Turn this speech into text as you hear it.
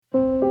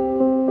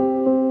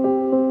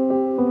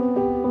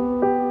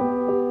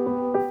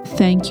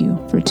Thank you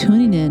for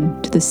tuning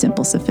in to the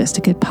Simple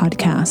Sophisticate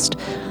podcast,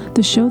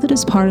 the show that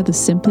is part of the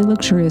Simply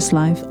Luxurious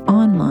Life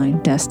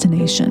online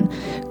destination,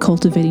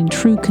 cultivating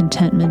true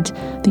contentment,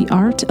 the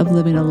art of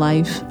living a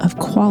life of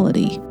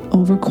quality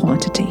over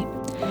quantity.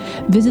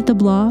 Visit the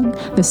blog,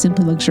 The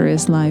Simply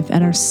Luxurious Life,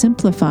 at our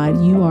simplified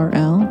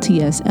URL,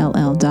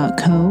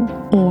 tsll.co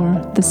or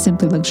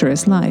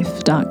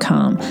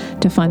thesimplyluxuriouslife.com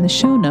to find the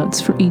show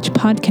notes for each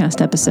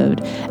podcast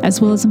episode,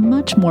 as well as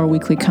much more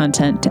weekly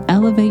content to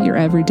elevate your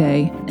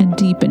everyday and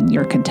deepen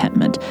your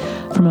contentment.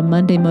 From a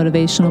Monday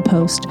motivational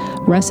post,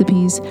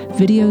 recipes,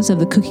 videos of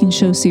the cooking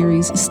show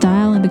series,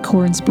 style and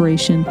decor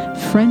inspiration,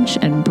 French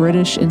and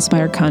British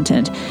inspired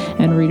content,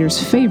 and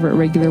readers' favorite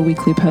regular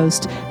weekly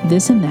post,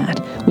 This and That,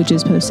 which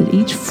is posted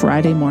each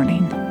Friday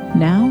morning.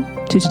 Now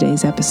to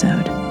today's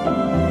episode.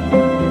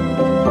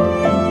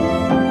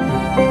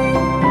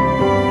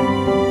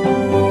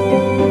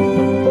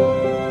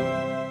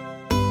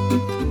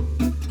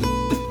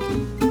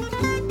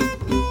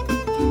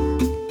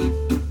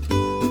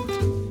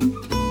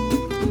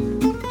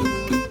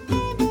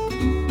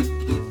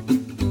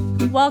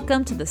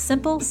 Welcome to the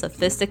Simple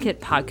Sophisticate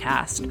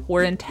podcast,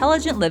 where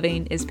intelligent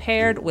living is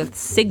paired with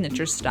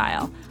signature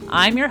style.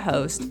 I'm your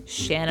host,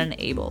 Shannon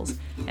Ables.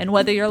 And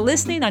whether you're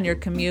listening on your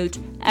commute,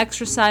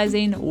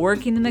 exercising,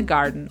 working in the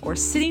garden, or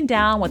sitting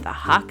down with a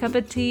hot cup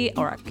of tea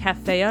or a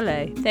café au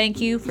lait, thank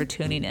you for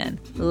tuning in.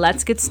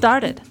 Let's get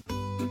started.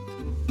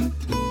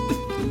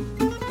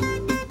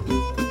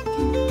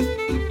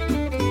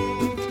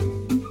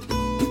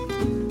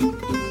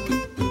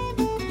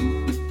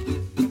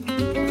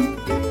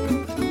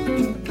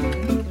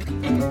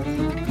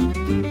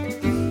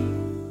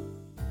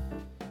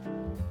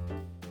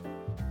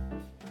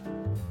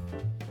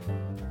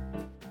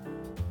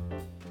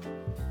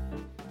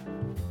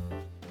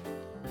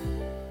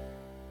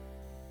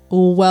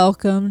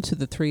 Welcome to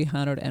the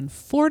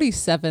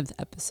 347th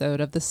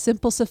episode of the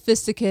Simple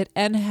Sophisticate,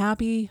 and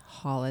happy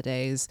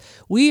holidays.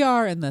 We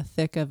are in the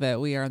thick of it.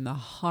 We are in the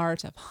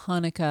heart of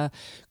Hanukkah.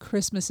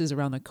 Christmas is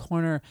around the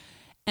corner,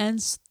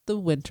 and the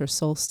winter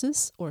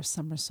solstice, or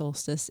summer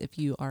solstice if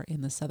you are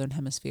in the southern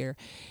hemisphere,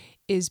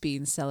 is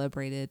being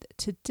celebrated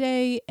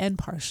today and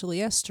partially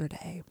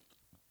yesterday.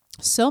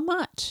 So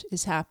much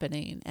is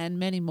happening, and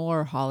many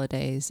more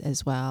holidays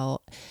as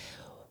well.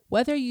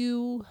 Whether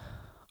you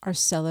are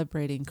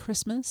celebrating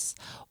Christmas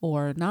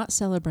or not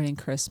celebrating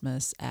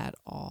Christmas at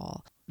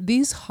all,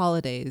 these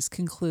holidays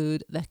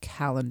conclude the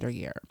calendar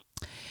year.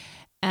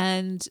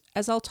 And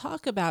as I'll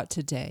talk about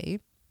today,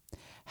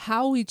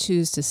 how we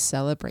choose to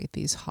celebrate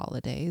these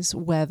holidays,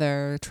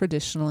 whether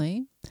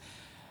traditionally,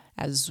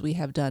 as we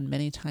have done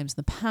many times in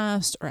the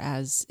past, or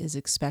as is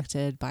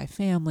expected by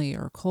family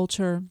or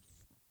culture,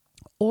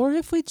 or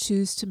if we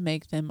choose to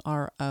make them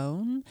our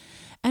own.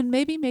 And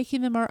maybe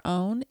making them our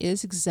own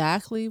is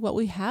exactly what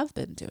we have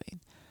been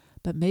doing.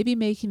 But maybe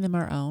making them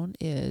our own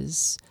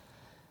is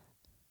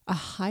a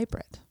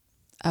hybrid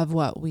of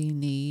what we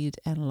need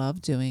and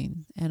love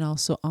doing, and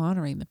also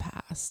honoring the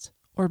past.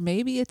 Or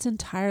maybe it's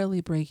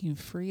entirely breaking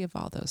free of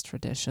all those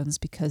traditions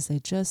because they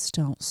just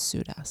don't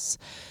suit us.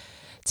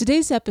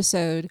 Today's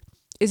episode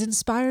is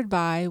inspired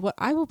by what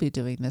I will be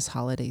doing this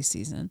holiday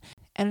season.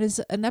 And it is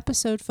an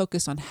episode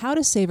focused on how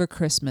to savor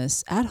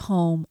Christmas at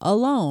home,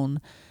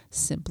 alone,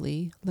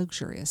 simply,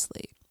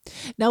 luxuriously.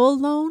 Now,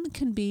 alone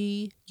can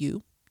be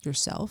you,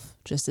 yourself,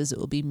 just as it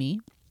will be me.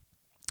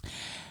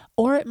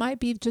 Or it might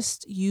be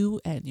just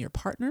you and your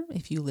partner,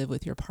 if you live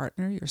with your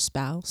partner, your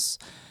spouse.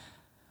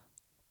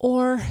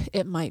 Or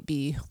it might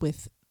be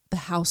with the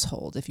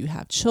household if you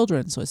have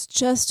children. So it's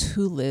just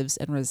who lives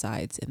and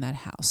resides in that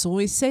house. So when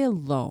we say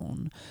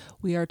alone,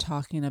 we are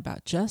talking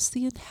about just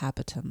the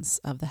inhabitants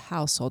of the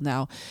household.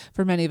 Now,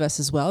 for many of us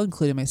as well,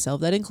 including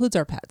myself, that includes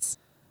our pets.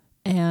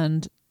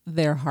 And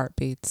their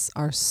heartbeats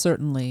are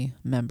certainly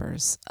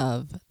members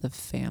of the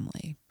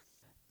family.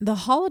 The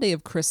holiday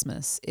of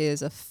Christmas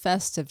is a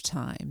festive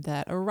time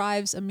that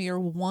arrives a mere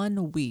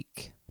 1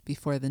 week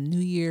before the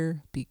new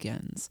year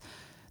begins.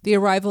 The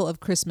arrival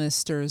of Christmas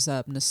stirs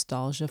up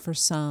nostalgia for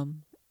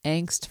some,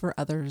 angst for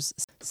others,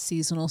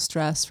 seasonal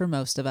stress for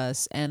most of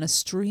us, and a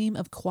stream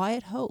of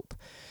quiet hope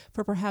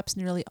for perhaps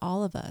nearly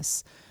all of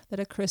us that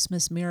a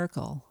Christmas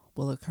miracle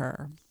will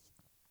occur.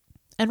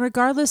 And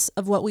regardless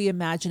of what we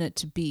imagine it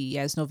to be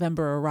as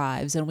November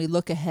arrives and we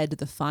look ahead to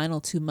the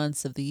final 2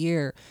 months of the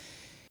year,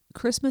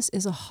 Christmas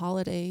is a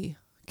holiday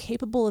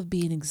capable of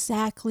being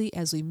exactly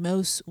as we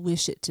most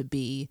wish it to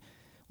be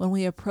when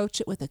we approach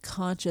it with a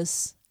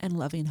conscious and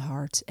loving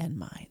heart and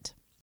mind.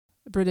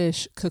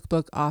 British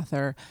cookbook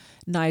author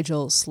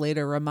Nigel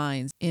Slater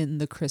reminds in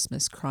the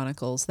Christmas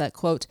Chronicles that,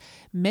 quote,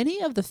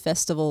 many of the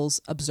festival's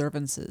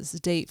observances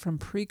date from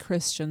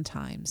pre-Christian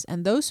times,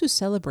 and those who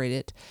celebrate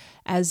it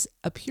as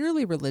a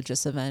purely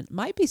religious event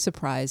might be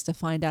surprised to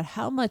find out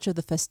how much of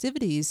the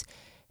festivities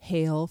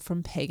hail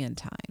from pagan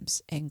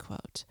times, end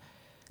quote.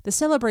 The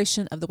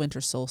celebration of the winter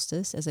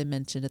solstice, as I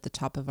mentioned at the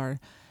top of our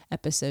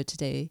episode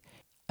today,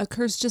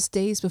 occurs just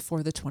days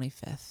before the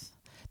 25th.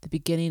 The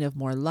beginning of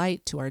more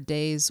light to our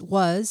days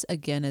was,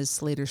 again as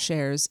Slater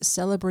shares,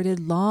 celebrated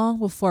long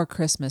before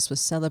Christmas was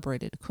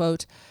celebrated.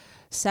 Quote,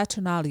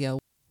 Saturnalia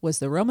was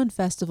the Roman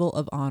festival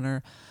of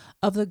honor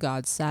of the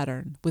god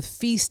Saturn, with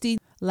feasting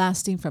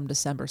lasting from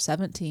December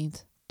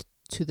 17th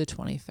to the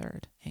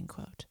 23rd, end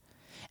quote.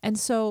 And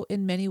so,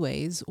 in many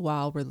ways,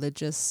 while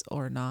religious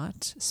or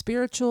not,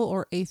 spiritual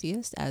or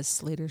atheist, as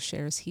Slater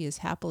shares he is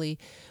happily,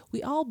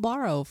 we all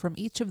borrow from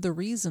each of the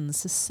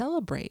reasons to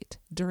celebrate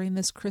during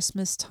this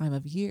Christmas time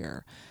of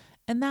year.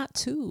 And that,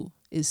 too,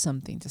 is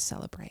something to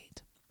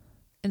celebrate.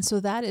 And so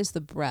that is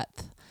the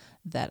breadth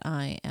that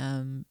I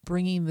am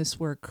bringing this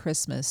word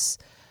Christmas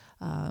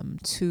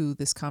to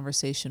this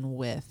conversation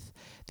with.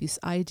 This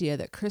idea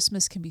that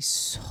Christmas can be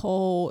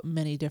so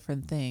many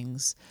different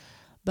things.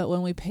 But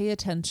when we pay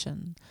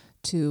attention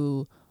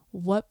to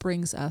what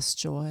brings us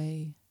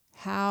joy,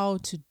 how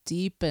to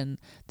deepen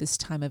this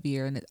time of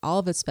year and all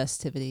of its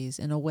festivities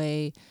in a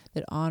way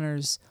that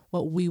honors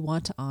what we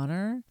want to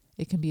honor,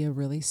 it can be a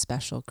really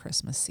special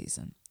Christmas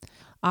season.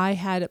 I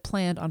had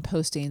planned on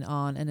posting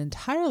on an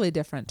entirely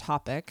different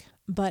topic,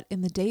 but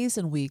in the days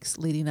and weeks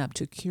leading up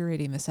to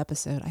curating this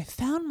episode, I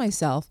found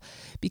myself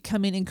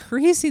becoming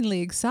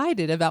increasingly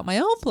excited about my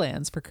own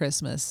plans for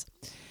Christmas.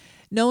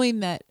 Knowing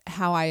that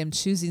how I am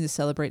choosing to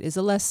celebrate is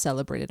a less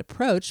celebrated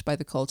approach by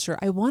the culture,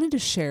 I wanted to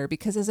share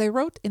because as I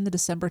wrote in the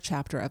December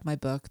chapter of my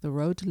book, The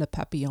Road to Le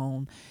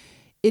Papillon,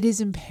 it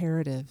is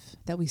imperative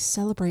that we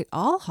celebrate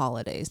all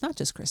holidays, not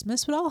just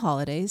Christmas, but all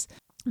holidays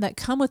that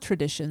come with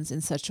traditions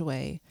in such a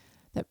way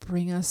that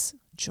bring us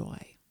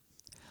joy.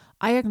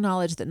 I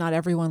acknowledge that not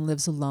everyone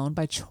lives alone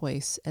by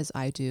choice as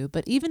I do,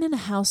 but even in a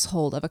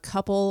household of a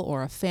couple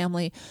or a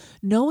family,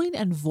 knowing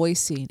and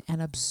voicing and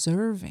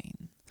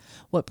observing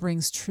what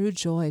brings true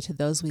joy to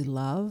those we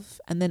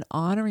love, and then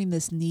honoring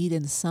this need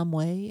in some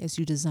way as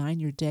you design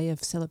your day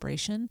of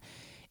celebration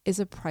is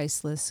a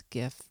priceless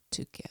gift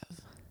to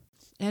give.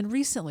 And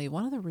recently,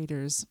 one of the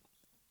readers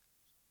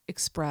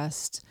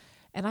expressed,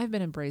 and I've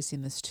been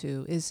embracing this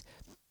too, is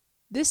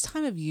this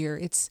time of year,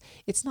 it's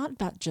not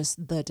about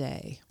just the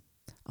day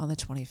on the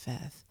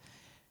 25th.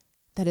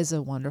 That is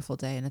a wonderful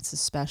day and it's a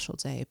special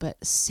day, but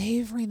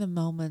savoring the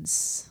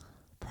moments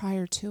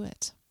prior to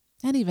it.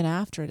 And even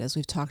after it, as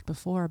we've talked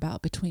before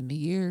about between the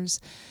years.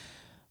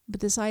 But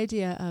this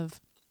idea of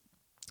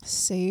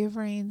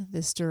savoring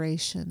this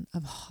duration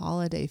of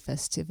holiday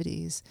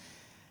festivities,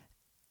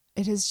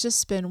 it has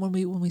just been, when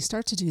we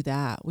start to do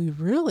that, we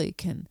really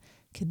can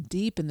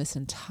deepen this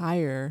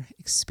entire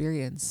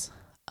experience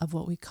of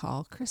what we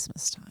call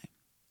Christmas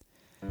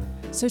time.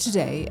 So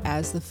today,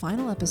 as the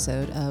final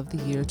episode of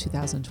the year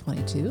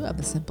 2022 of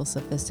The Simple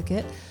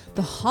Sophisticate,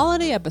 the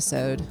holiday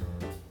episode,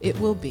 it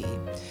will be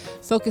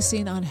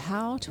focusing on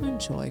how to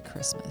enjoy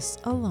Christmas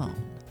alone,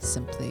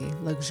 simply,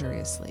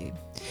 luxuriously.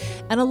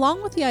 And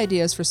along with the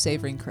ideas for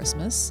savoring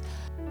Christmas,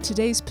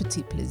 today's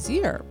petit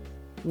plaisir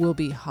will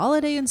be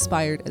holiday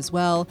inspired as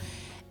well,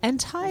 and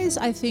ties,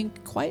 I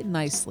think, quite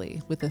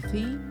nicely with the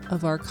theme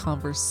of our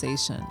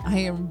conversation. I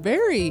am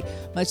very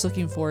much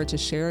looking forward to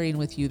sharing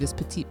with you this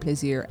petit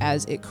plaisir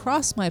as it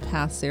crossed my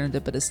path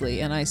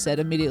serendipitously, and I said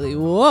immediately,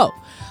 whoa,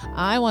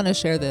 I want to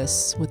share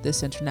this with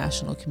this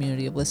international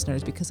community of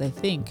listeners because I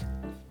think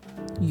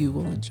you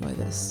will enjoy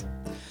this.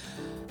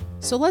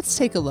 So let's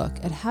take a look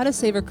at how to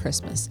savor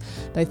Christmas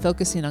by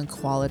focusing on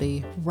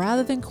quality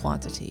rather than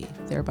quantity,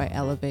 thereby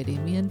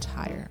elevating the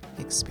entire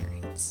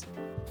experience.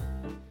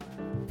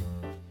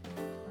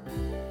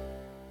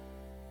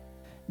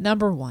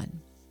 Number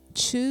 1,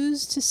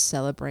 choose to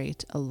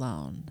celebrate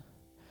alone.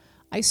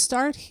 I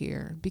start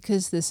here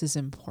because this is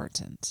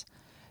important.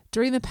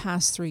 During the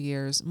past 3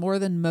 years, more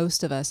than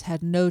most of us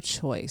had no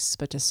choice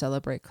but to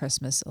celebrate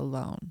Christmas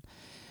alone.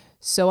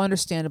 So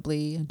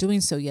understandably,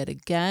 doing so yet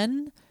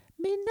again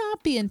may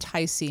not be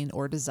enticing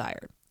or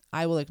desired.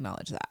 I will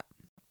acknowledge that.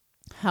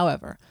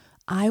 However,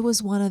 I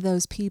was one of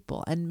those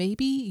people, and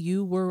maybe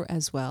you were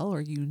as well,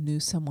 or you knew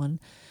someone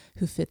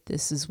who fit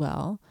this as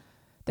well,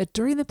 that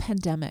during the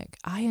pandemic,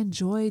 I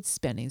enjoyed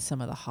spending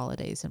some of the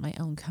holidays in my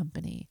own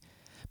company.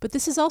 But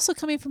this is also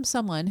coming from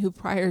someone who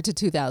prior to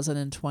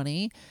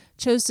 2020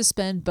 chose to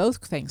spend both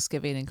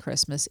Thanksgiving and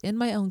Christmas in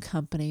my own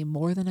company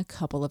more than a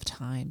couple of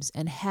times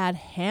and had,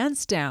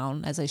 hands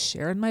down, as I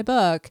share in my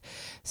book,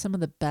 some of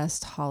the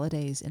best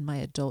holidays in my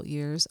adult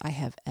years I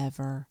have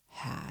ever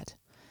had.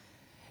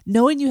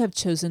 Knowing you have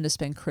chosen to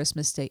spend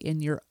Christmas Day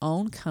in your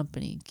own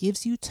company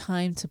gives you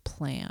time to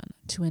plan,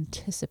 to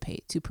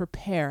anticipate, to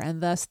prepare,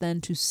 and thus then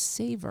to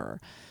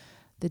savor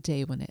the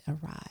day when it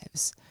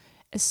arrives.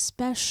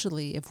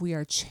 Especially if we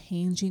are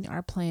changing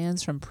our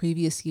plans from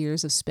previous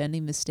years of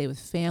spending this day with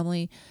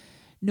family,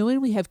 knowing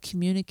we have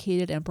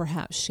communicated and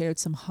perhaps shared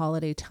some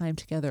holiday time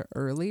together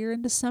earlier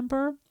in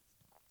December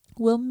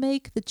will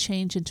make the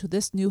change into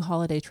this new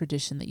holiday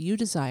tradition that you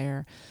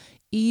desire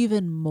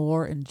even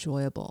more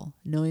enjoyable,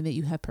 knowing that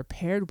you have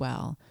prepared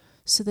well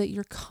so that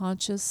your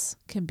conscience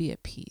can be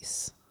at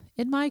peace.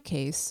 In my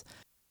case,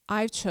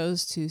 I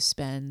chose to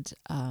spend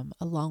a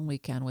long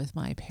weekend with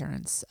my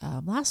parents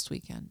last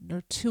weekend,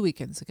 or 2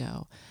 weekends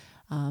ago.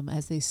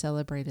 as they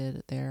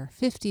celebrated their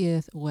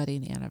 50th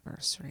wedding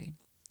anniversary.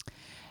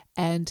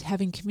 And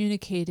having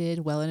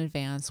communicated well in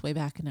advance, way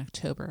back in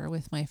October,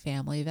 with my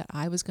family that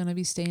I was going to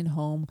be staying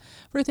home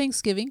for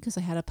Thanksgiving because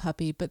I had a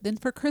puppy, but then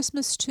for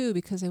Christmas too,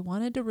 because I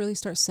wanted to really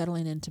start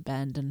settling into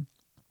Bend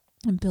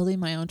and building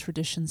my own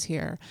traditions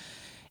here.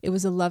 It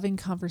was a loving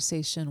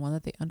conversation, one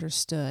that they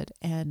understood.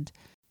 And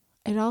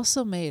it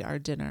also made our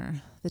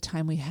dinner, the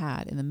time we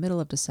had in the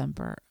middle of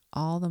December,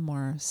 all the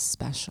more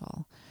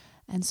special.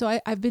 And so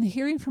I've been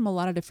hearing from a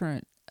lot of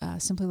different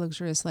Simply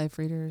Luxurious Life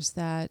readers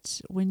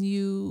that when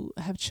you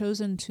have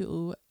chosen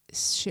to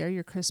share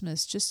your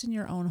Christmas just in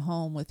your own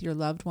home with your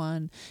loved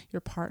one, your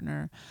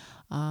partner,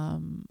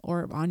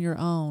 or on your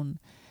own,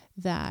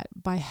 that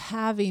by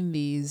having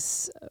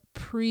these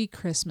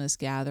pre-Christmas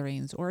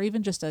gatherings or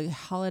even just a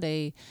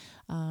holiday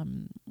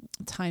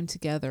time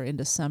together in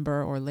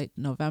December or late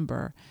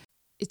November,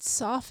 it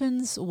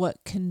softens what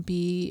can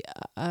be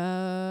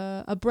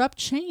abrupt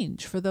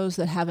change for those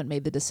that haven't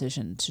made the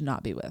decision to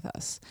not be with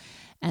us.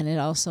 And it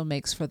also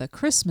makes for the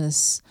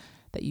Christmas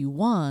that you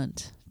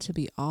want to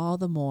be all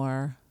the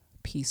more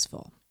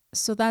peaceful.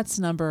 So that's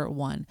number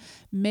one.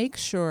 Make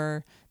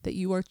sure that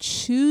you are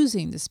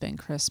choosing to spend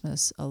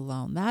Christmas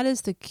alone. That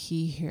is the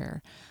key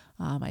here.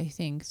 I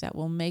think that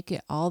will make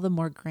it all the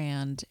more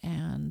grand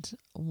and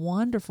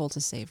wonderful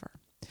to savor.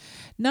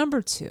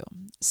 Number two,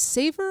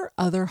 savor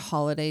other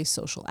holiday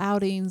social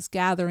outings,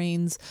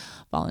 gatherings,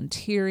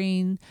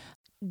 volunteering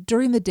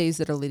during the days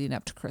that are leading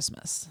up to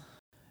Christmas.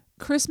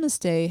 Christmas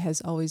Day has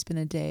always been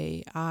a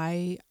day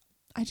I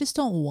just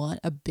don't want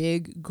a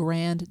big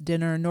grand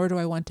dinner, nor do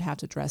I want to have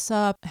to dress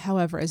up.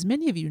 However, as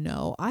many of you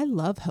know, I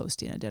love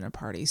hosting a dinner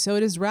party. So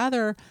it is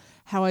rather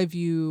how I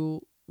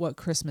view what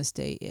Christmas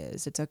Day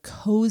is. It's a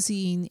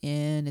cozying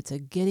in, it's a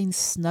getting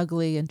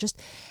snuggly and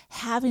just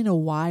having a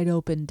wide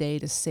open day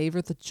to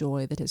savor the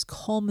joy that has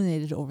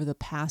culminated over the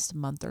past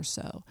month or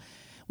so.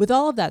 With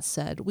all of that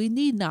said, we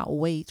need not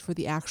wait for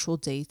the actual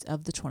date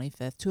of the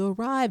 25th to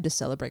arrive to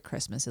celebrate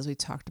Christmas, as we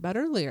talked about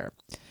earlier.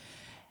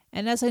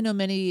 And as I know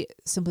many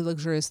Simply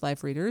Luxurious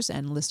Life readers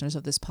and listeners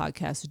of this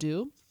podcast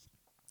do,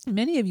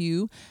 many of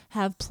you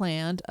have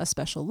planned a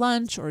special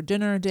lunch or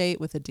dinner date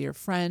with a dear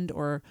friend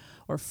or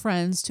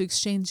friends to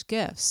exchange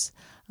gifts.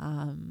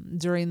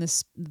 During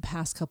the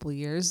past couple of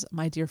years,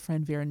 my dear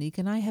friend Veronique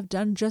and I have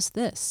done just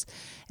this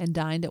and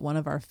dined at one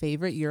of our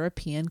favorite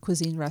European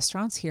cuisine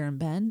restaurants here in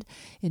Bend,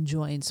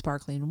 enjoying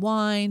sparkling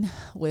wine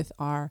with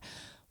our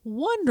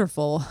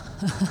wonderful,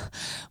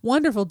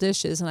 wonderful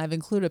dishes. And I've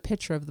included a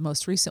picture of the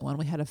most recent one.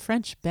 We had a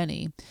French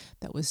Benny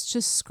that was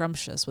just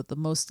scrumptious with the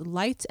most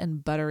light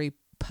and buttery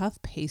puff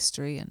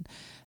pastry and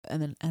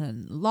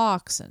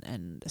lox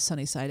and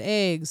sunny side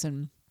eggs.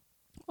 And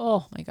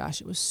oh my gosh,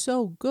 it was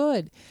so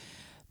good.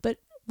 But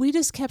we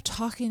just kept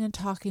talking and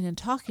talking and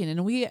talking.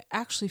 And we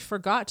actually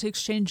forgot to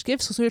exchange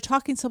gifts because we were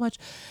talking so much.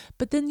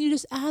 But then you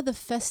just add the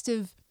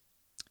festive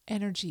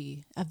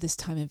energy of this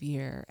time of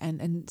year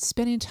and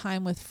spending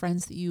time with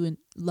friends that you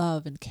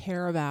love and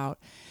care about.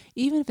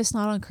 Even if it's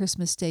not on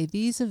Christmas Day,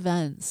 these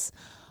events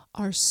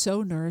are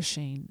so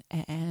nourishing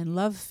and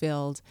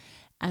love-filled.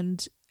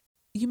 And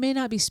you may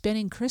not be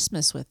spending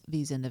Christmas with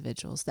these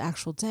individuals the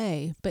actual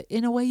day, but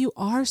in a way you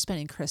are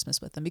spending Christmas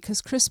with them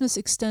because Christmas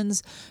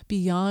extends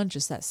beyond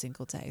just that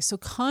single day. So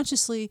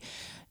consciously,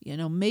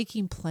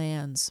 making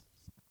plans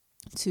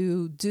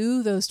to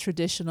do those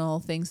traditional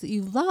things that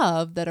you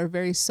love that are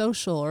very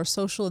social or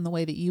social in the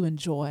way that you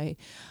enjoy.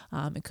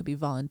 It could be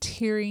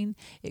volunteering.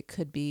 It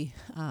could be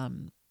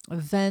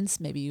events.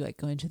 Maybe you like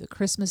going to the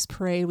Christmas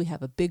parade. We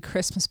have a big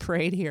Christmas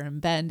parade here in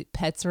Bend.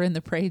 Pets are in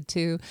the parade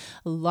too.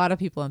 A lot of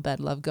people in Bend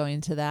love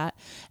going to that.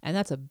 And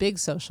that's a big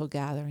social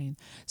gathering.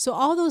 So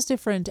all those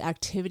different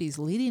activities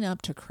leading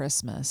up to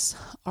Christmas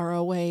are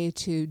a way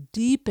to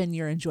deepen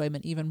your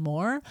enjoyment even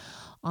more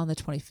on the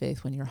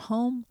 25th when you're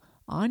home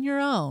on your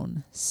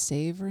own,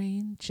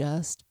 savoring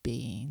just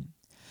being.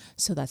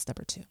 So that's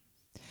number two.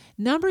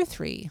 Number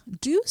three,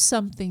 do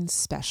something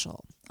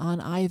special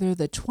on either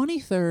the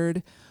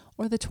 23rd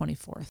or the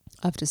 24th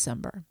of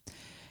December.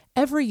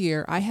 Every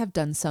year I have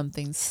done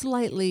something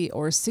slightly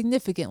or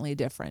significantly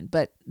different,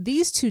 but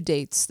these two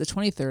dates, the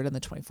 23rd and the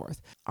 24th,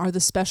 are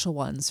the special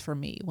ones for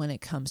me when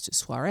it comes to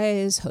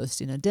soirees,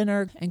 hosting a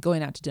dinner, and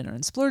going out to dinner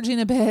and splurging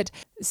a bit,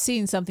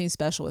 seeing something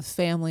special with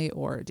family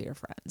or dear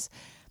friends.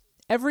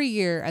 Every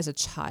year as a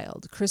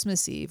child,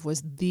 Christmas Eve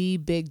was the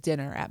big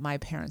dinner at my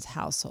parents'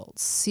 household.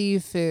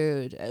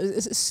 Seafood,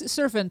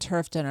 surf and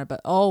turf dinner,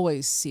 but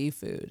always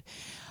seafood.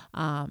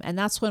 And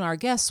that's when our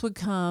guests would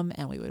come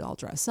and we would all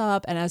dress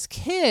up. And as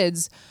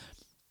kids,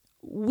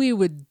 we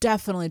would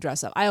definitely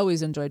dress up. I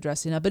always enjoyed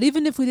dressing up, but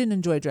even if we didn't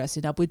enjoy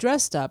dressing up, we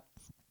dressed up.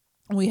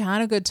 We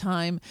had a good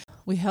time.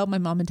 We helped my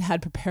mom and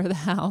dad prepare the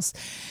house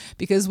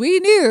because we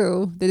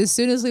knew that as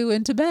soon as we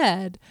went to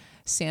bed,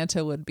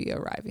 Santa would be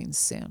arriving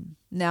soon.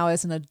 Now,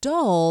 as an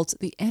adult,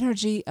 the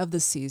energy of the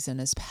season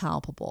is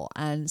palpable,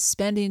 and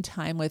spending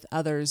time with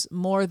others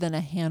more than a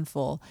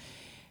handful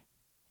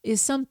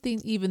is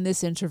something even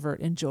this introvert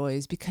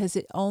enjoys because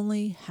it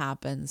only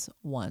happens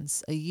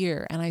once a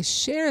year. And I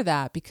share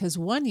that because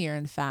one year,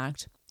 in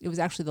fact, it was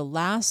actually the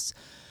last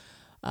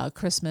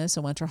Christmas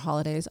and winter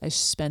holidays I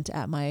spent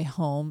at my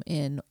home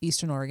in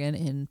Eastern Oregon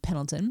in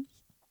Pendleton.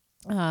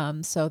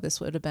 So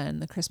this would have been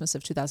the Christmas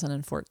of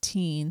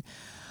 2014.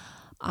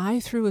 I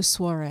threw a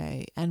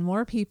soiree and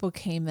more people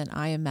came than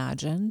I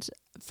imagined.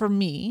 For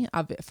me,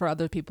 for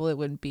other people, it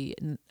would be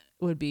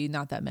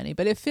not that many,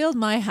 but it filled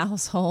my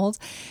household,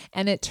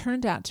 and it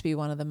turned out to be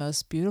one of the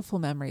most beautiful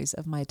memories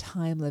of my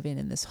time living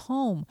in this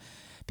home,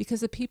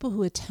 because the people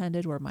who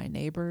attended were my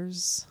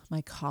neighbors,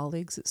 my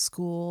colleagues at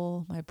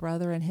school, my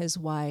brother and his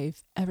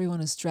wife. Everyone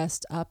was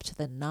dressed up to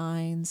the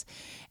nines,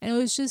 and it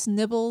was just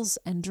nibbles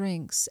and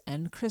drinks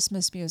and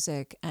Christmas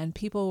music, and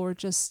people were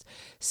just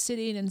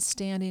sitting and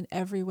standing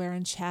everywhere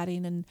and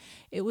chatting, and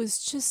it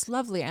was just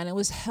lovely. And it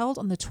was held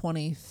on the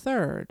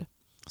 23rd,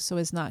 so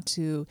as not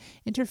to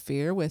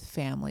interfere with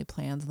family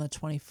plans on the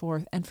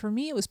 24th. And for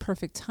me, it was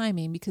perfect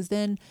timing because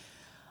then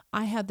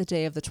I had the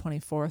day of the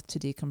 24th to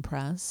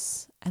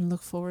decompress and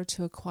look forward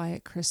to a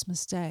quiet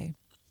Christmas day.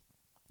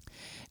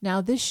 Now,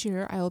 this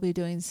year, I will be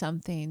doing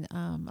something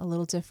a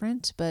little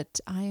different, but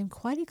I am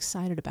quite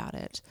excited about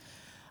it.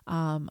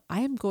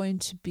 I am going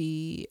to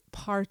be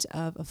part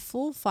of a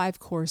full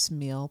 5-course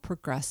meal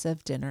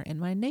progressive dinner in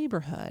my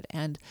neighborhood.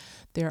 And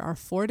there are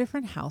 4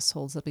 different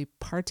households that will be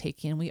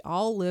partaking. We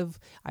all live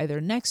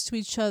either next to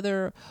each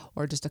other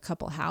or just a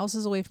couple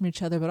houses away from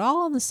each other, but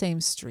all on the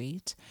same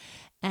street.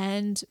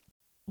 And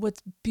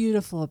what's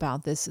beautiful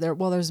about this,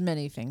 there's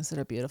many things that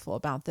are beautiful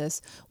about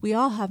this. We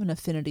all have an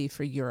affinity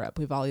for Europe.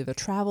 We've all either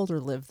traveled or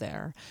lived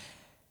there.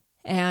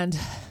 And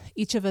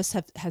each of us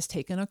has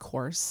taken a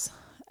course,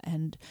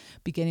 and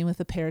beginning with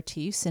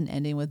aperitifs and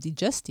ending with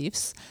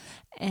digestifs.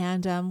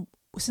 And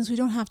since we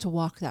don't have to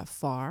walk that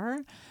far,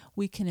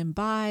 we can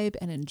imbibe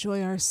and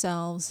enjoy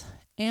ourselves,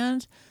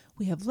 and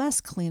we have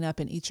less cleanup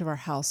in each of our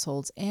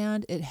households,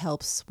 and it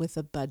helps with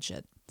the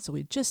budget. So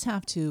we just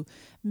have to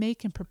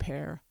make and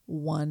prepare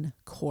one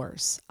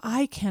course.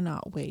 I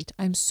cannot wait.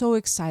 I'm so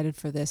excited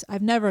for this.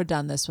 I've never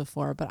done this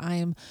before, but I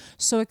am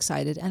so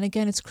excited. And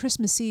again, it's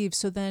Christmas Eve,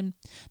 so then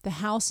the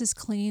house is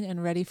clean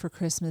and ready for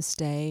Christmas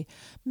Day.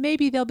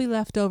 Maybe there'll be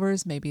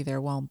leftovers, maybe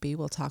there won't be.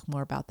 We'll talk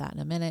more about that in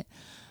a minute.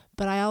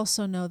 But I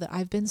also know that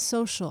I've been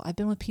social. I've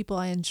been with people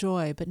I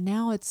enjoy, but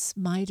now it's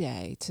my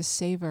day to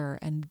savor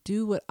and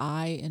do what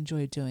I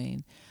enjoy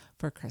doing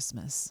for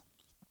Christmas.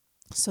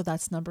 So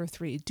that's number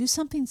 3. Do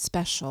something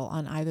special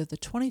on either the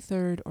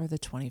 23rd or the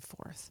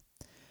 24th.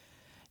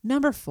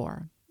 Number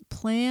 4,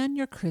 plan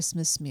your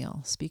Christmas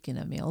meal. Speaking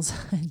of meals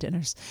and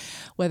dinners,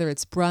 whether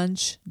it's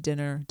brunch,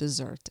 dinner,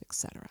 dessert,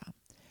 etc.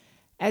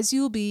 As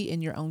you will be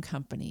in your own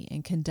company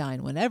and can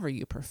dine whenever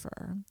you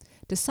prefer,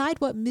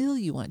 decide what meal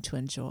you want to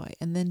enjoy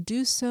and then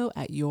do so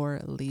at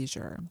your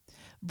leisure.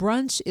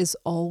 Brunch is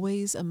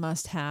always a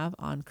must-have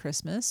on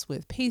Christmas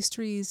with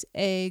pastries,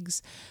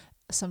 eggs.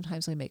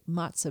 Sometimes we make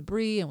matzo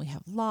brie and we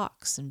have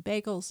lox and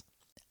bagels.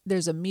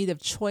 There's a meat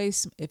of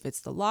choice. If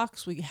it's the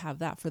lox, we have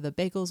that for the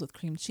bagels with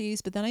cream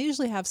cheese. But then I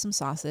usually have some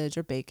sausage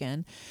or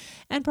bacon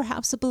and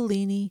perhaps a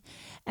Bellini.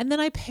 And then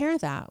I pair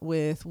that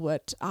with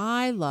what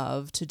I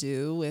love to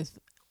do with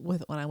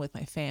when I'm with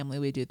my family.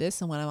 We do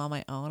this. And when I'm on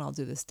my own, I'll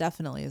do this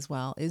definitely as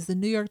well, is the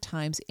New York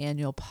Times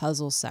annual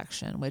puzzle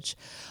section, which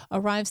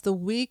arrives the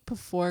week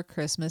before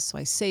Christmas. So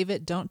I save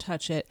it, don't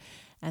touch it,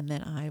 and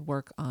then I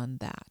work on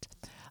that.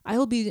 I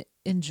will be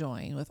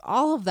enjoying, with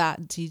all of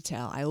that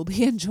detail, I will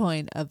be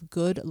enjoying a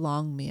good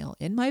long meal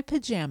in my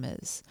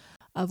pajamas,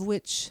 of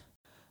which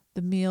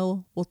the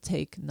meal will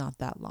take not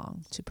that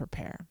long to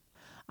prepare.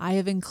 I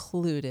have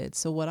included,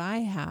 so what I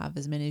have,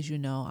 as many as you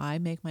know, I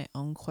make my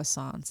own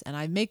croissants, and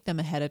I make them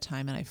ahead of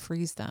time and I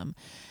freeze them.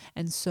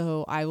 And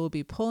so I will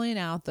be pulling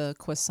out the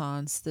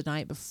croissants the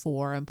night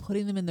before and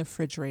putting them in the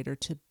refrigerator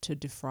to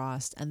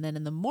defrost. And then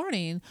in the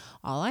morning,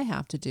 all I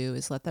have to do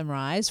is let them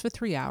rise for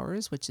 3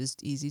 hours, which is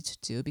easy to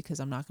do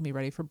because I'm not going to be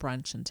ready for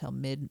brunch until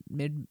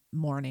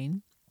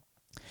mid-morning,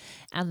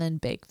 and then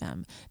bake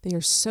them. They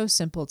are so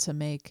simple to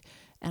make,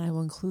 and I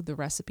will include the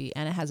recipe,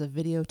 and it has a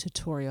video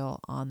tutorial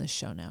on the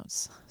show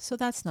notes. So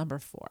that's number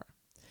 4.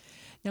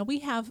 Now we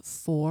have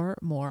 4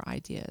 more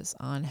ideas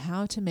on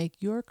how to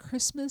make your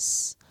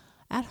Christmas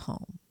at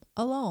home,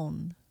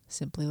 alone,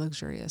 simply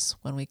luxurious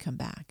when we come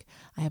back.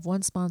 I have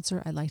one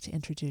sponsor I'd like to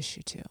introduce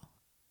you to.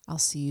 I'll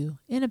see you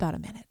in about a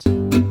minute.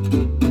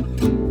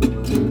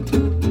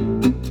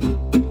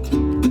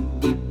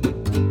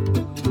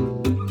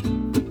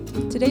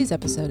 Today's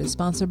episode is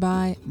sponsored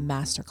by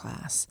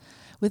Masterclass.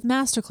 With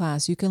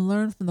Masterclass, you can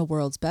learn from the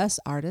world's best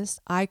artists,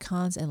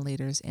 icons, and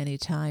leaders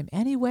anytime,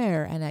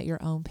 anywhere, and at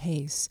your own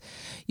pace.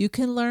 You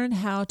can learn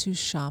how to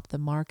shop the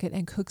market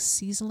and cook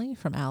seasonally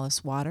from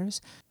Alice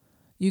Waters.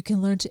 You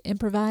can learn to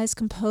improvise,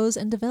 compose,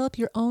 and develop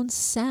your own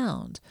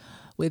sound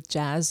with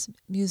jazz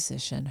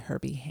musician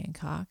Herbie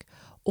Hancock,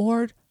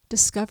 or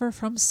discover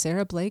from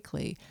Sarah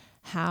Blakely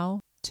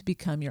how to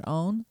become your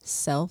own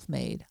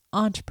self-made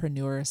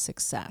entrepreneur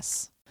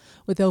success.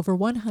 With over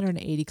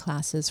 180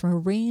 classes from a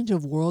range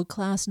of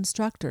world-class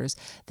instructors,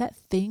 that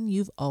thing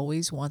you've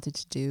always wanted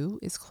to do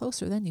is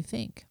closer than you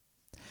think.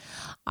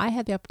 I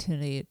had the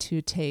opportunity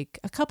to take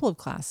a couple of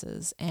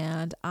classes,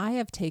 and I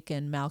have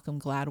taken Malcolm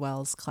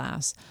Gladwell's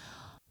class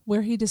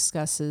where he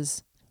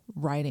discusses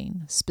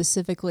writing,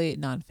 specifically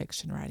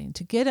nonfiction writing,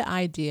 to get an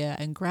idea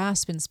and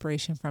grasp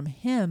inspiration from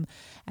him,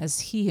 as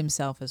he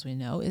himself, as we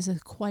know, is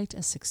quite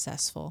a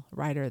successful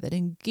writer that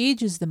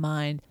engages the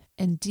mind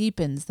and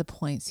deepens the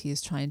points he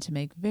is trying to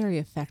make very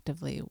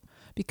effectively.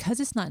 Because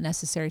it's not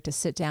necessary to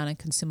sit down and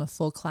consume a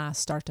full class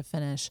start to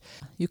finish,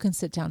 you can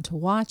sit down to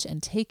watch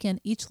and take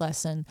in each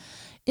lesson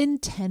in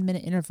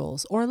 10-minute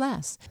intervals or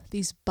less.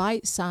 These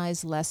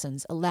bite-sized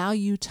lessons allow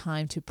you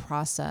time to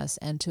process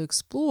and to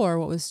explore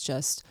what was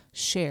just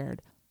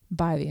shared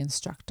by the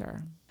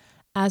instructor.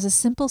 As a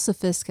simple,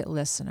 sophisticate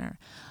listener,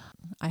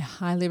 I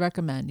highly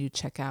recommend you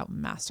check out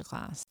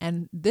Masterclass.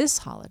 And this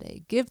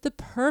holiday, give the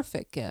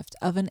perfect gift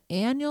of an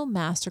annual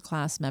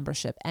Masterclass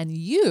membership, and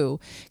you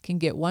can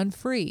get one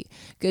free.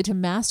 Go to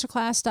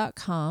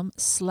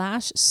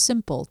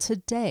masterclass.com/simple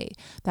today.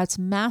 That's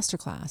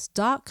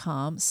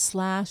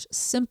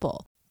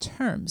masterclass.com/simple.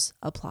 Terms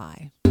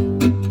apply.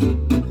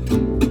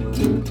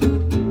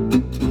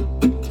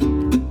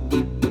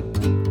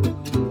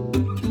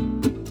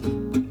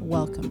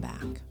 Welcome back.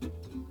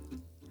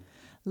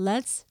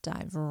 Let's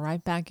dive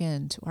right back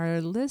into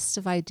our list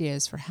of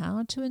ideas for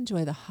how to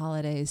enjoy the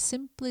holidays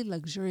simply,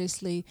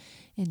 luxuriously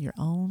in your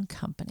own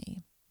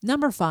company.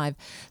 Number 5,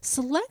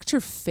 select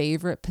your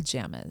favorite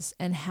pajamas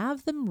and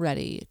have them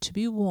ready to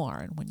be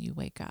worn when you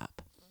wake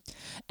up.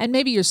 And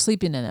maybe you're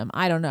sleeping in them,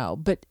 I don't know.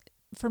 But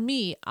for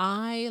me,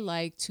 I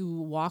like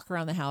to walk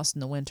around the house in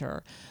the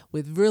winter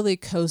with really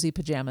cozy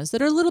pajamas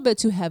that are a little bit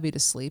too heavy to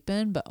sleep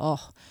in, but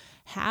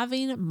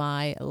having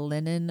my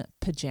linen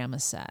pajama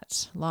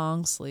set,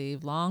 long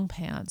sleeve, long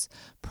pants,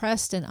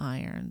 pressed and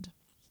ironed,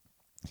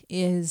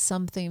 is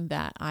something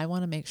that I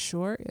want to make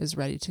sure is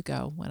ready to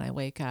go when I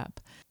wake up.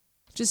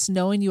 Just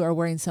knowing you are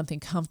wearing something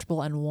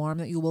comfortable and warm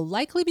that you will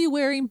likely be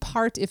wearing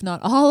part, if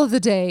not all of the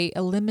day,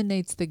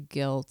 eliminates the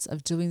guilt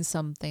of doing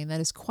something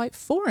that is quite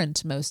foreign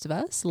to most of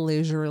us,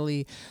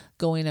 leisurely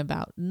going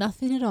about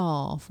nothing at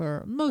all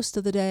for most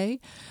of the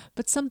day,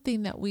 but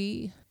something that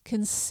we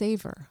can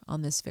savor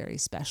on this very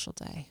special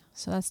day.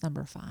 So that's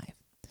number 5.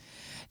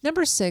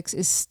 Number 6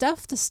 is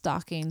stuff the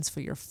stockings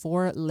for your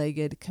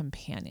 4-legged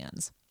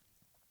companions.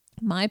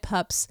 My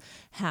pups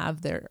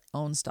have their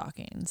own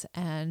stockings,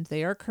 and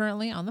they are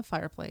currently on the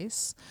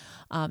fireplace.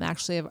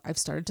 Actually, I've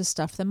started to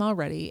stuff them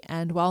already.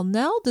 And while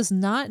Nell does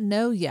not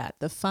know yet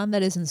the fun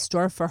that is in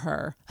store for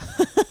her,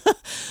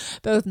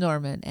 both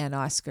Norman and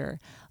Oscar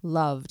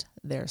loved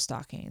their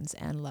stockings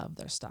and love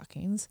their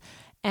stockings.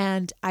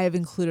 And I have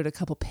included a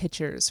couple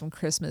pictures from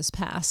Christmas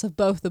past of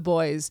both the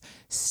boys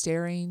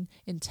staring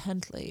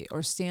intently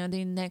or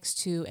standing next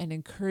to and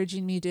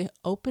encouraging me to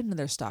open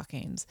their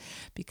stockings,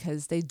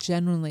 because they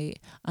genuinely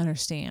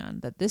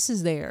understand that this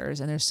is theirs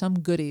and there's some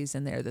goodies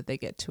in there that they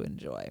get to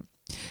enjoy.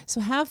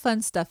 So have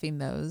fun stuffing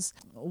those.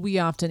 We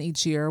often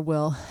each year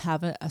will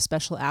have a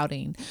special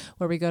outing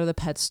where we go to the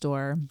pet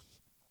store.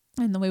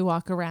 And then we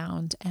walk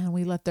around and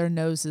we let their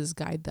noses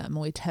guide them.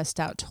 And we test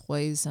out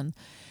toys, and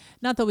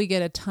not that we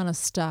get a ton of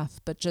stuff,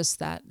 but just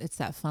that it's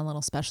that fun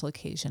little special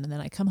occasion. And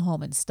then I come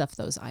home and stuff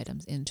those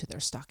items into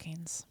their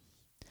stockings.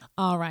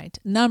 All right.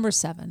 Number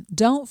 7,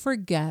 don't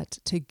forget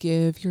to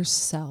give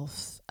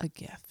yourself a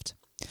gift.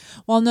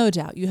 While no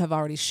doubt you have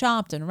already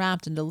shopped and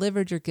wrapped and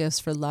delivered your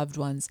gifts for loved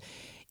ones,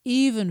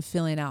 even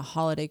filling out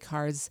holiday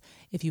cards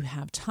if you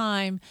have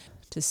time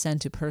to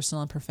send to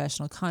personal and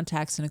professional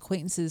contacts and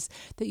acquaintances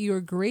that you are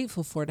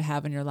grateful for to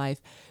have in your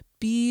life,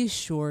 be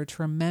sure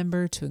to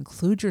remember to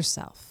include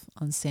yourself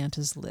on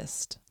Santa's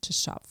list to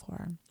shop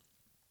for.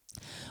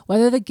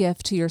 Whether the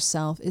gift to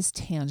yourself is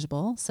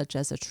tangible, such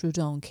as a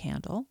Trudon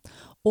candle,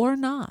 or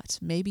not,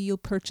 maybe you'll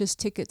purchase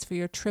tickets for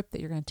your trip that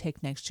you're going to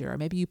take next year, or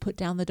maybe you put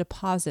down the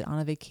deposit on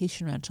a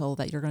vacation rental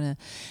that you're going to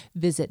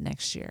visit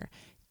next year.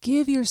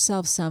 Give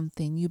yourself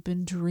something you've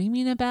been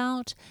dreaming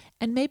about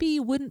and maybe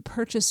you wouldn't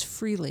purchase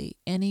freely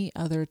any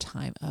other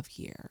time of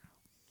year.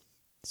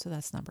 So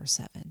that's number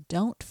 7.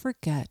 Don't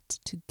forget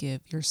to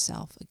give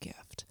yourself a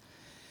gift.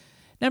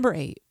 Number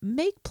 8,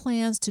 make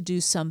plans to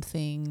do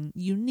something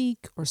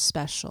unique or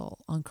special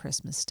on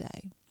Christmas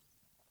Day.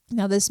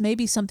 Now, this may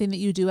be something that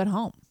you do at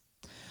home.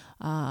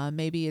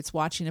 Maybe it's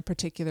watching a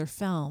particular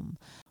film,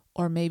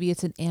 or maybe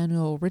it's an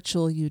annual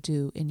ritual you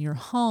do in your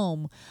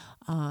home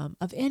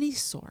of any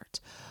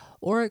sort.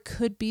 Or it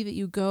could be that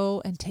you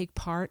go and take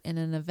part in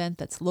an event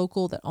that's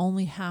local that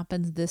only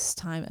happens this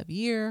time of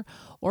year.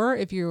 Or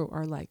if you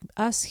are like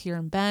us here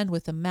in Bend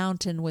with a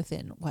mountain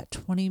within,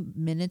 20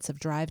 minutes of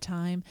drive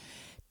time,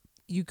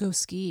 you go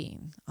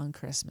skiing on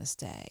Christmas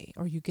Day,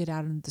 or you get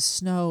out in the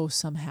snow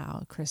somehow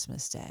on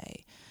Christmas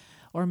Day.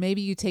 Or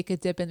maybe you take a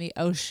dip in the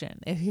ocean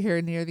if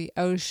you're near the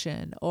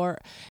ocean, or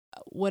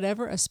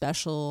whatever a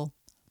special,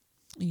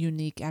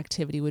 unique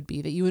activity would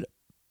be that you would,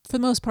 for the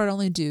most part,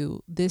 only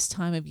do this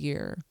time of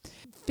year.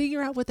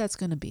 Figure out what that's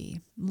going to be.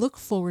 Look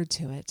forward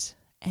to it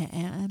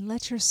and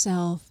let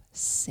yourself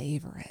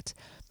savor it.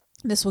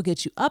 This will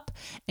get you up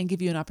and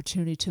give you an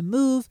opportunity to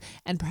move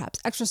and perhaps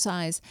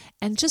exercise.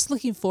 And just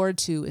looking forward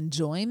to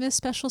enjoying this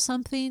special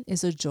something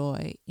is a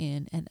joy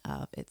in and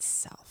of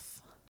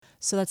itself.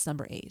 So that's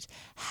number 8.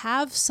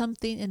 Have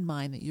something in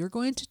mind that you're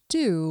going to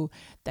do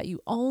that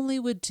you only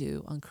would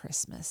do on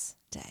Christmas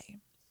Day.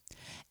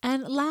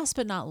 And last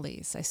but not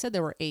least, I said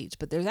there were 8,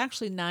 but there's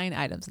actually 9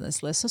 items in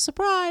this list. So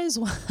surprise,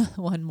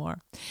 one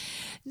more.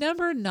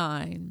 Number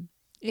 9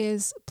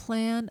 is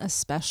plan a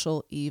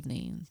special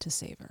evening to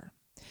savor.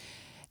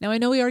 Now, I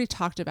know we already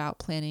talked about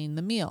planning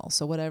the meal,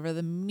 so whatever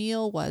the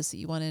meal was that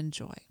you want to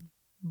enjoy.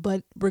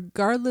 But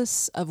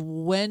regardless of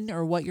when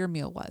or what your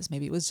meal was,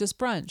 maybe it was just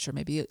brunch, or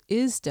maybe it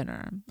is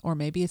dinner, or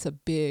maybe it's a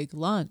big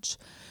lunch,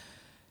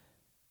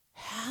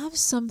 have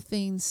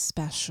something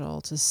special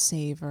to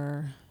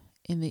savor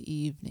in the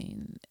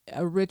evening.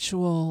 A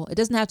ritual. It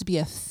doesn't have to be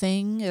a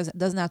thing. It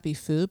doesn't have to be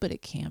food, but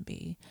it can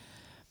be.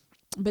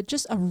 But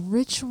just a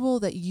ritual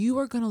that you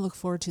are going to look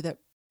forward to that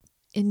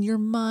in your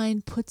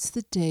mind puts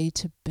the day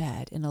to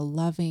bed in a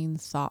loving,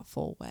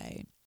 thoughtful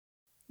way.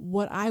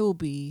 What I will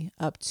be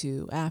up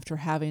to after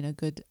having a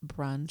good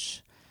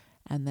brunch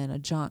and then a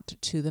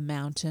jaunt to the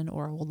mountain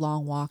or a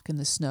long walk in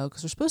the snow,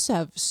 because we're supposed to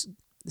have,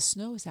 the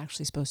snow is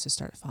actually supposed to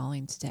start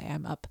falling today.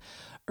 I'm up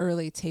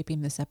early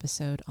taping this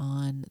episode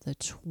on the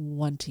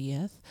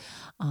 20th,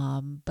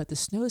 but the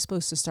snow is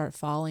supposed to start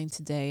falling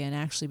today and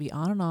actually be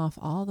on and off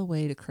all the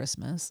way to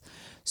Christmas.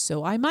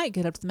 So I might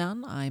get up to the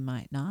mountain, I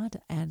might not,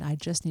 and I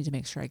just need to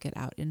make sure I get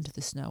out into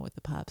the snow with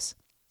the pups.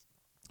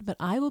 But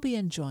I will be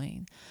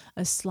enjoying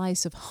a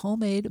slice of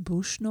homemade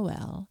bûche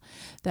Noël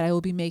that I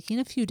will be making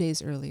a few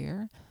days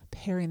earlier,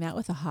 pairing that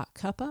with a hot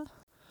cuppa,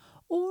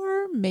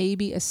 or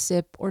maybe a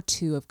sip or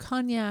two of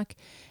cognac,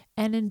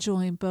 and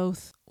enjoying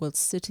both while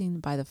sitting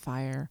by the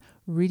fire,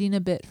 reading a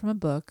bit from a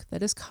book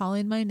that is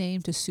calling my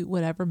name to suit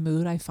whatever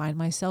mood I find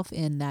myself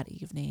in that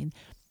evening,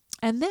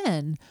 and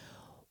then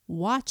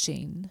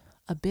watching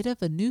a bit of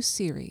a new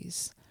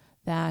series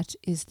that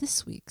is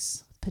this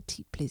week's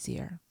Petit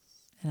Plaisir.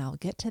 And I'll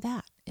get to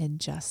that in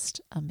just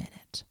a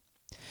minute.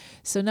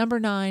 So number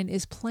 9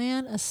 is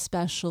plan a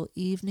special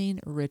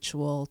evening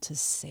ritual to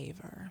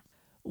savor.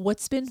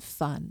 What's been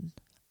fun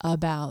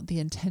about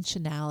the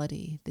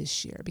intentionality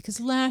this year,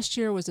 because last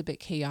year was a bit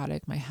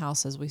chaotic. My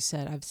house, as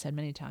I've said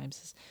many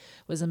times,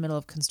 was in the middle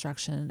of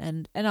construction.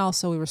 And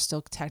also we were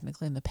still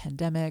technically in the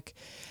pandemic.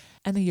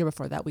 And the year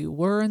before that, we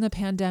were in the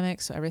pandemic.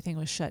 So everything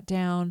was shut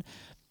down.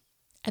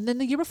 And then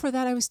the year before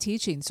that, I was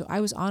teaching. So I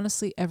was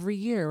honestly, every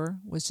year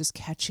was just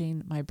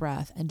catching my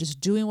breath and just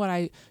doing what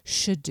I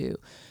should do.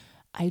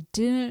 I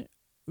didn't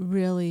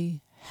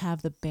really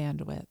have the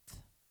bandwidth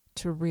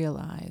to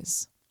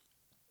realize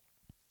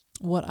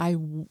what I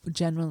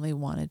genuinely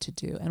wanted to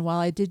do. And while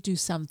I did do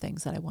some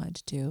things that I wanted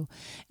to do,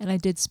 and I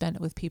did spend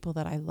it with people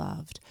that I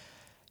loved,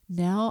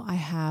 now I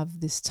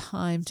have this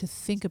time to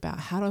think about,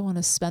 how do I want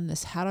to spend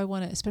this? How do I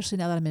want to, especially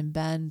now that I'm in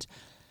Bend,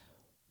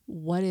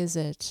 what is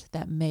it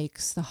that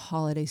makes the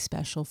holiday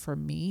special for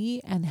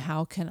me? And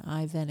how can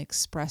I then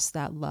express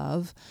that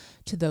love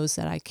to those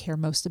that I care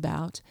most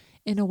about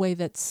in a way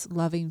that's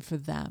loving for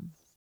them,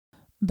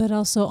 but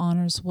also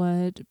honors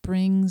what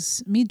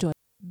brings me joy?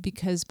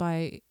 Because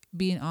by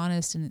being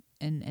honest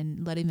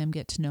and letting them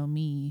get to know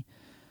me,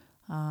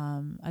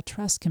 a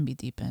trust can be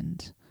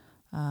deepened.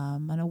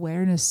 An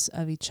awareness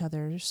of each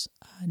other's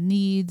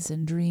needs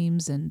and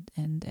dreams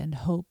and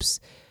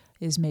hopes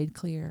is made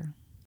clear.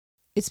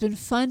 It's been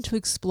fun to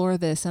explore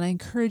this, and I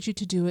encourage you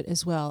to do it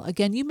as well.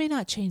 Again, you may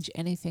not change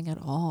anything at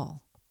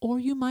all, or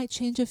you might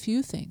change a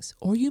few things,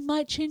 or you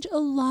might change a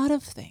lot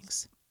of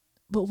things.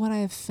 But what I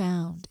have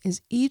found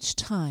is each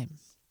time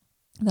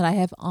that I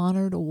have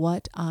honored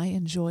what I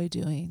enjoy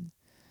doing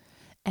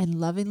and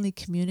lovingly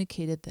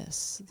communicated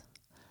this,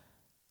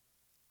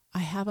 I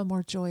have a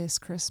more joyous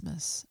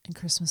Christmas and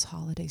Christmas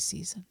holiday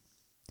season.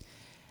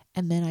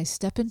 And then I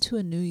step into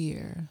a new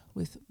year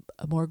with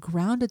a more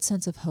grounded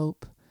sense of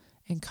hope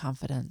and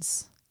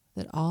confidence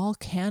that all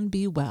can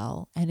be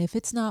well, and if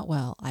it's not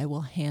well, I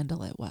will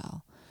handle it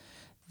well.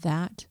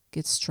 That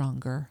gets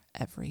stronger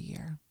every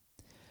year.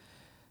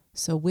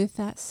 So with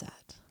that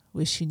said,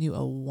 wishing you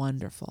a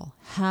wonderful,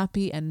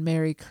 happy, and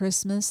Merry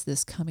Christmas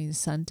this coming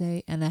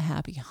Sunday, and a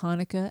happy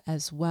Hanukkah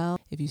as well,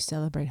 if you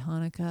celebrate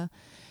Hanukkah.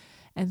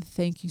 And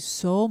thank you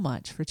so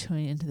much for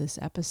tuning into this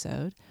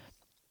episode.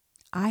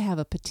 I have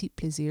a petit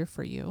plaisir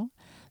for you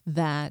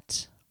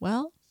that,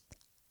 well,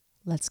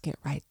 let's get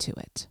right to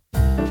it.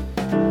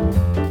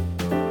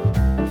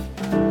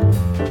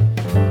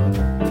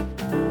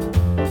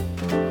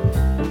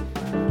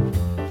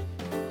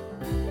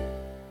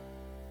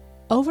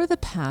 Over the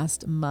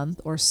past month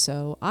or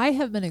so, I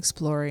have been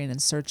exploring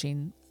and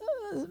searching,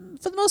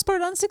 for the most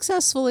part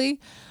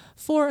unsuccessfully,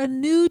 for a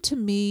new to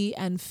me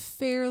and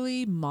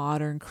fairly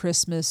modern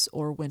Christmas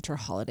or winter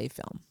holiday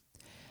film.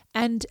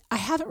 And I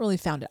haven't really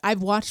found it.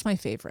 I've watched my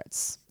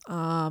favorites.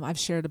 I've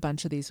shared a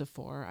bunch of these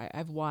before.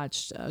 I've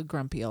watched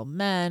Grumpy Old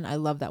Men. I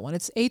love that one.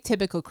 It's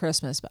atypical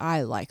Christmas, but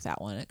I like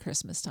that one at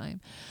Christmas time.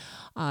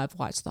 I've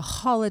watched The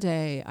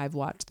Holiday. I've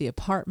watched The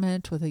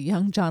Apartment with a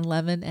young John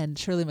Lemmon and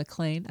Shirley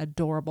MacLaine.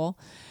 Adorable.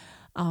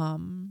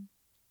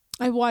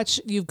 I watch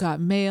You've Got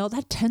Mail.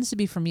 That tends to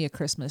be for me a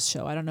Christmas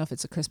show. I don't know if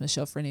it's a Christmas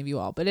show for any of you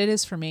all, but it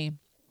is for me.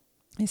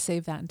 I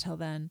save that until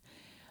then.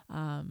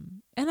 And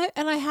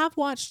I have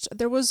watched.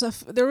 There was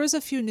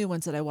a few new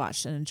ones that I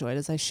watched and enjoyed,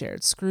 as I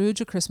shared.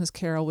 Scrooge: A Christmas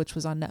Carol, which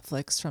was on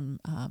Netflix from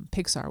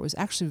Pixar, was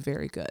actually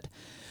very good.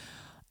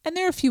 And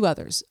there are a few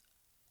others,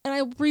 and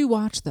I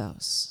rewatch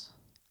those,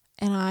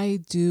 and I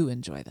do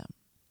enjoy them.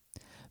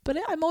 But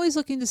I'm always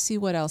looking to see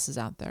what else is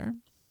out there.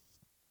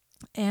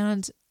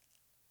 And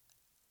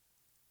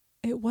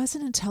it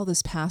wasn't until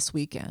this past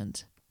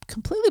weekend,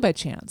 completely by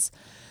chance,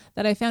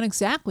 that I found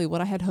exactly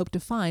what I had hoped to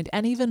find,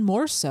 and even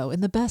more so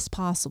in the best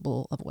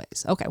possible of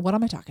ways. Okay, what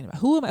am I talking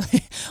about? Who am I?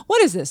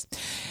 What is this?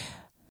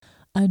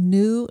 A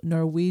new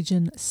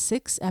Norwegian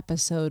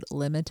 6-episode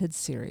limited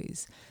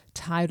series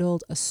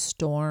titled A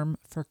Storm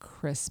for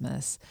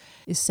Christmas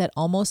is set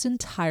almost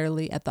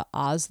entirely at the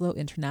Oslo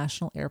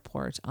International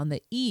Airport on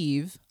the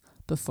eve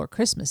before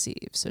Christmas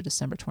Eve, so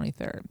December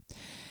 23rd.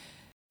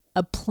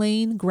 A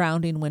plane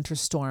grounding winter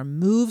storm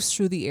moves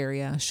through the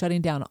area,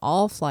 shutting down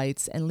all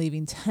flights and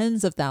leaving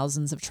tens of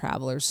thousands of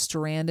travelers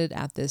stranded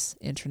at this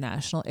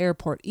international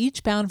airport,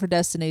 each bound for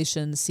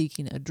destinations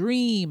seeking a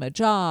dream, a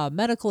job,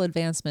 medical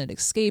advancement,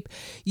 escape.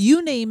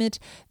 You name it,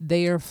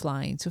 they are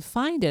flying to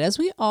find it, as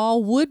we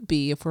all would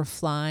be if we're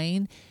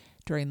flying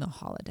during the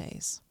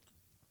holidays.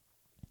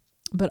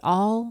 But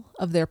all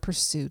of their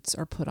pursuits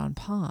are put on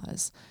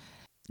pause.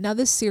 Now,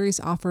 this series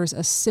offers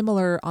a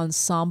similar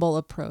ensemble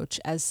approach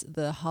as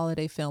the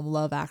holiday film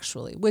Love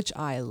Actually, which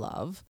I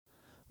love,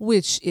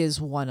 which is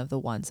one of the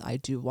ones I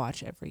do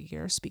watch every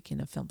year, speaking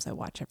of films I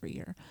watch every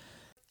year.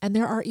 And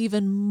there are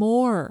even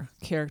more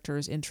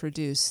characters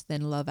introduced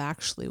than Love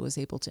Actually was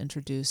able to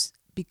introduce,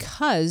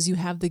 because you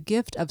have the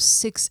gift of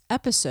 6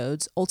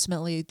 episodes,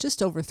 ultimately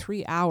just over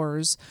 3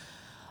 hours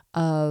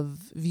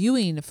of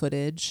viewing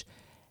footage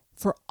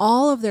for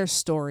all of their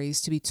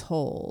stories to be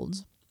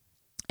told.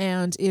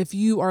 And if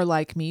you are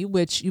like me,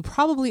 which you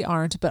probably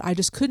aren't, but I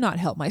just could not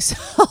help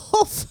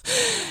myself,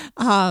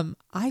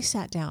 I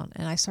sat down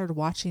and I started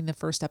watching the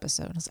first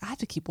episode. I was like, I have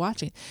to keep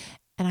watching.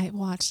 And I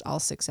watched all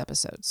 6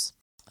 episodes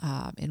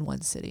in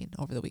one sitting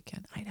over the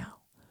weekend. I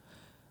know.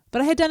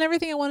 But I had done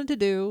everything I wanted to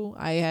do.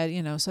 I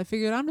had, so I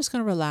figured I'm just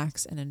going to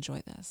relax and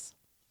enjoy this.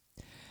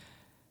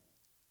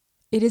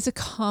 It is a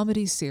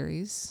comedy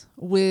series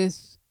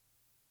with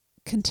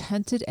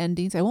contented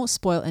endings. I won't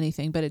spoil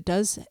anything, but it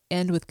does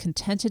end with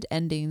contented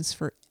endings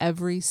for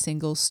every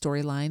single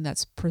storyline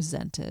that's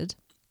presented.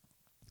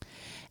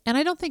 And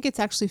I don't think it's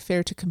actually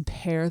fair to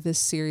compare this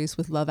series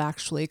with Love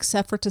Actually,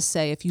 except for to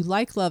say, if you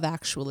like Love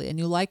Actually and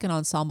you like an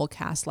ensemble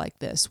cast like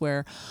this,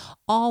 where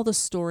all the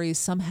stories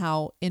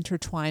somehow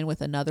intertwine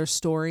with another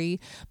story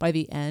by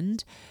the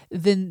end,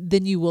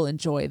 then you will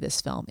enjoy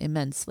this film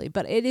immensely.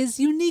 But it is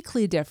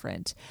uniquely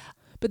different.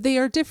 But they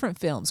are different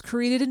films,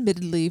 created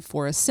admittedly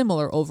for a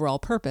similar overall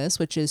purpose,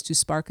 which is to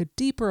spark a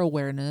deeper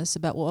awareness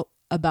about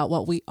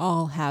what we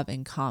all have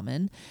in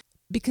common,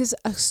 because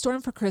A Storm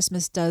for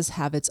Christmas does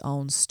have its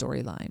own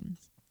storyline.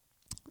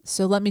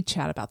 So let me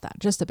chat about that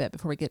just a bit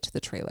before we get to the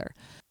trailer.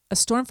 A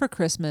Storm for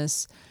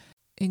Christmas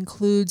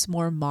includes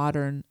more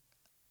modern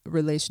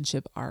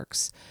relationship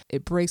arcs.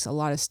 It breaks a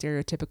lot of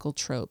stereotypical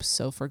tropes.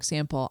 So for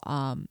example,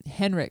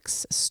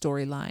 Henrik's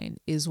storyline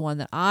is one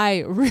that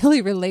I really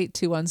relate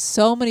to on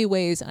so many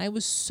ways. And I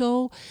was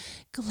so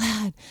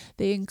glad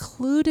they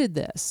included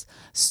this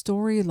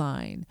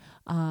storyline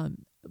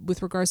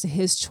with regards to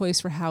his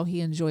choice for how he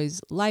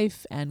enjoys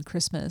life and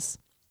Christmas.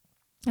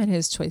 And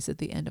his choice at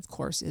the end, of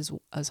course, is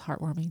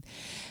heartwarming.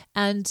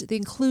 And the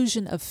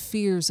inclusion of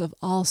fears of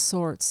all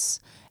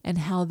sorts and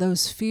how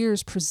those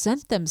fears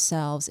present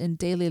themselves in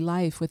daily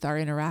life with our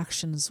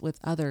interactions with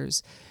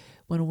others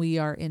when we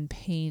are in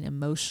pain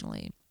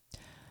emotionally.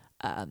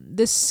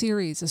 This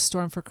series, A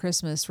Storm for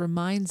Christmas,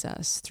 reminds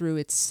us through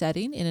its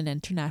setting in an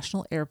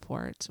international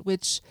airport,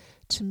 which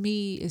to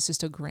me is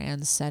just a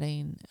grand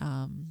setting.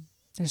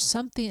 There's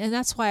something, and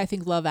that's why I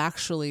think Love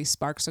Actually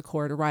sparks a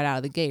chord right out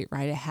of the gate,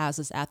 right? It has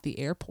us at the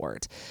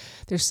airport.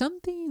 There's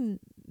something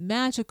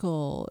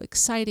magical,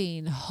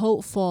 exciting,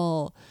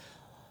 hopeful,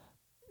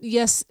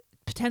 yes,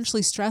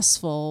 potentially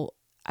stressful,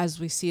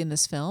 as we see in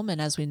this film. And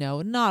as we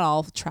know, not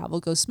all travel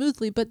goes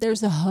smoothly, but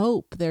there's the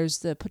hope. There's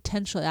the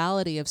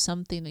potentiality of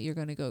something that you're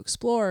going to go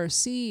explore or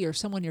see, or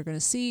someone you're going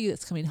to see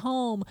that's coming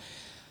home.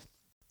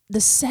 The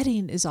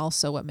setting is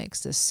also what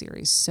makes this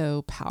series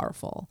so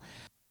powerful.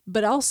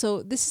 But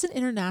also, this is an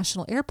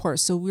international airport,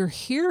 so we're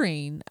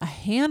hearing a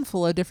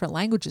handful of different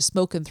languages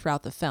spoken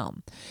throughout the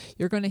film.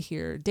 You're going to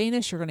hear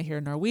Danish, you're going to hear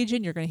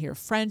Norwegian, you're going to hear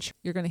French,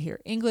 you're going to hear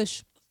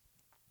English.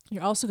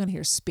 You're also going to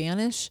hear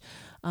Spanish.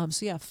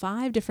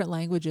 5 different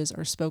languages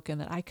are spoken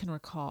that I can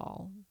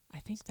recall. I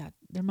think that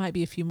there might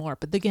be a few more,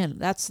 but again,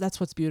 that's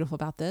what's beautiful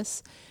about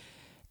this.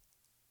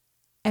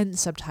 And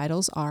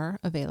subtitles are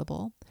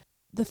available.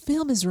 The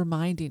film is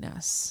reminding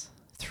us,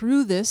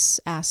 through this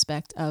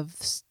aspect of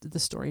the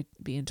story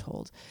being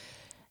told,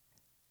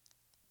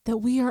 that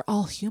we are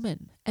all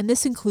human, and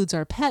this includes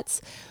our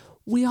pets.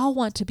 We all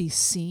want to be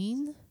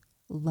seen,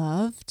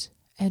 loved,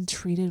 and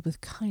treated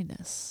with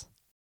kindness.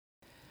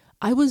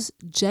 I was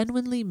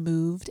genuinely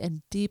moved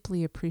and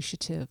deeply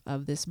appreciative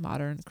of this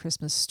modern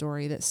Christmas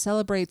story that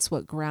celebrates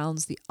what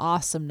grounds the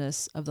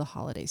awesomeness of the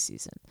holiday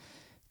season: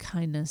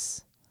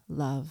 kindness,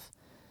 love,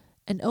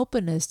 and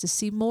openness to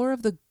see more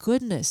of the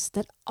goodness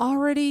that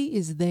already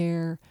is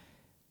there,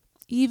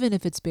 even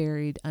if it's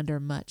buried under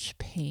much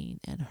pain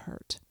and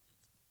hurt.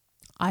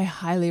 I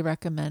highly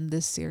recommend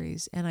this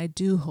series, and I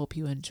do hope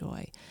you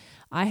enjoy.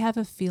 I have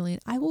a feeling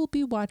I will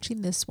be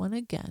watching this one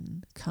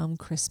again come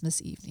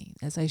Christmas evening,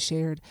 as I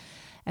shared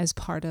as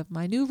part of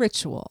my new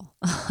ritual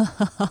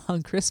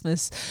on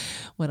Christmas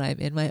when I'm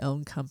in my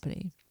own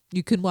company.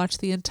 You can watch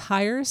the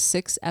entire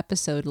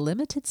 6-episode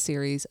limited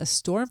series, A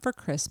Storm for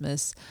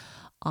Christmas,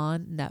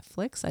 on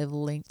Netflix. I've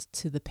linked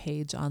to the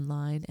page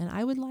online, and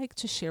I would like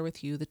to share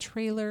with you the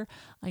trailer.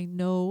 I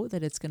know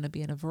that it's going to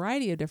be in a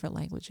variety of different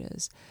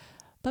languages,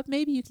 but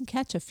maybe you can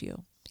catch a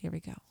few. Here we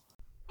go.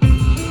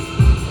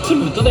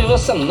 Turte dere å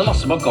sende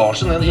masse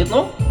bagasje ned hit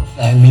nå?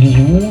 Det er 1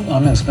 million av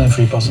mennesker på den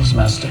flyplassen som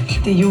er stuck.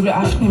 Det er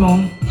juleaften I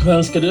morgen. Hva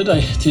ønsker du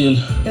deg til?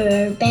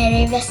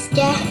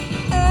 Burberry-veske.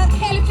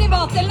 Hele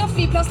privatdelen av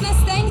flyplassen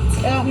stengt.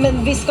 Ja,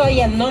 men vi skal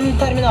gjennom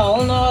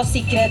terminalen og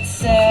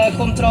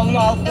sikkerhetskontrollen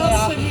og alt.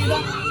 Ja.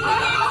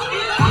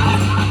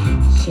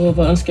 Så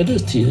hva ønsker du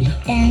til?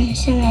 En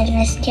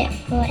Chanel-veske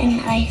og en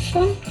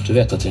iPhone. Du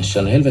vet at en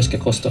Chanel-veske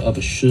koster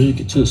over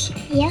 20 000.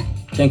 Ja,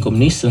 Tenk om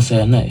nissen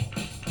sier nei.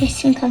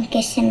 nissen kan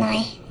ikke si nei.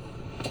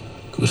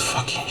 God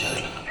fucking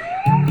jul.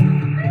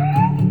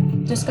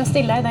 Du skal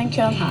stille I den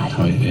køen her.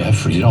 Jeg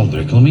flyr aldri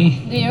økonomi.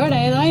 Du gjør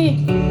det I dag.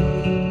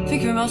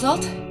 Fikk vi med oss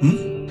alt?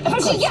 Jeg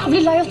er så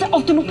jævlig lei at det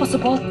alltid må passe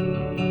på.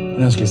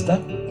 En ønskeliste?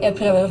 Jeg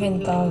prøver å finne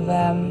ut av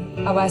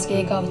hva jeg skal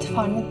gi gave til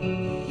faren min.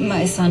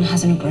 My son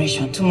has an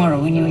operation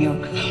tomorrow in New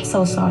York.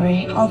 So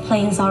sorry. All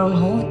planes are on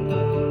hold.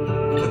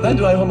 Nei,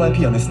 du jo han der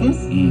pianisten.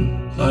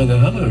 Nei, det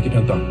her var jo ikke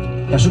pent da.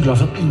 Jeg er så glad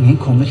for at ingen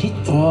kommer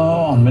hit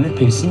og anmelder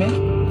pilsen min.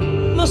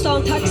 Måste ha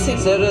en taxi.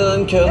 Ser du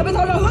den køen? Jeg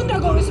betaler 100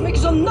 ganger så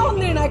mycket som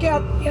någon I den här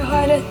kön. Jeg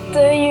har et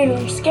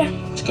juleønske.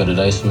 Skal du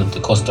deg som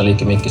ikke koster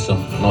like mye som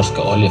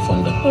norske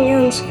oljefonder? Jeg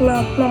ønsker meg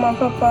at mamma og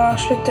pappa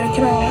slutter å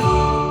krangle.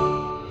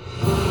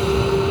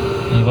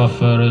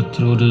 Hvorfor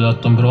tror du at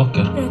de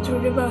bråker? Jeg tror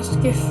de bare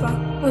skuffer,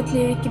 og at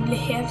livet ikke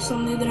blir helt som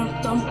de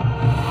drømte om.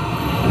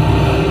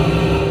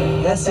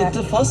 Jeg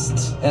sitter fast.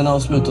 En av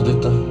oss må ut og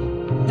dytte.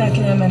 Det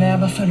ikke det jeg mener. Jeg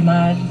bare føler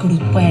meg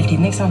glutt på hele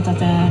tiden, ikke sant? At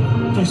det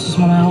føles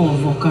som man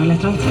overvåket eller et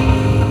eller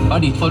annet. Hva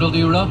ditt forhold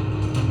til jula?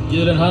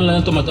 Julen handler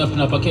ikke om å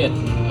öppna paket.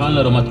 Det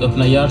handler om å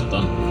öppna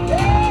hjärtan.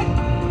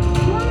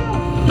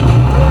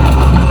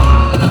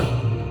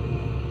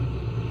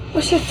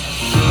 Shit.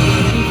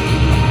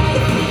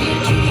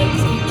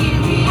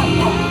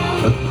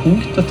 Et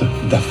punkt, vet du.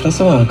 Derfra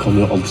så kan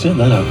jo alt skje.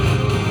 Der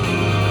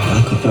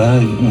kan det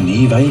være en ny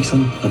vei, ikke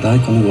sant? Og der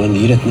kan det gå en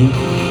ny retning.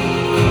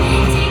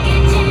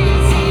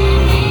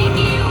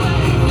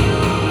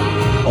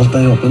 Alt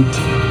åpent.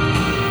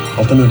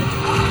 Alt mulig.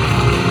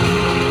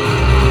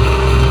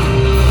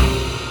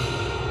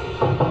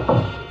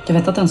 Du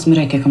vet at den som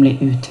røyker kan bli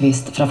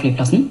utvist fra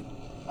flyplassen?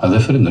 Ja,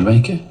 det forundrer meg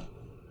ikke.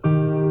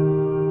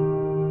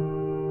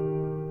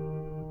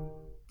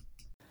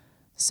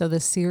 So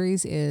the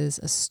series is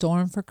A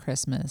Storm for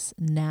Christmas,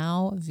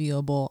 now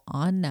viewable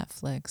on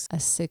Netflix, a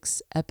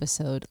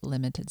 6-episode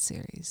limited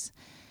series.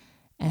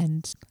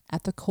 And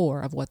at the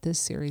core of what this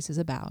series is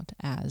about,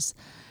 as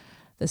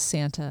the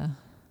Santa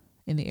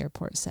in the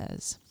airport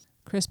says,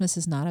 Christmas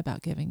is not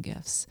about giving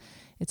gifts.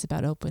 It's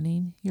about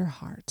opening your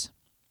heart.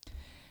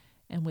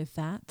 And with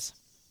that,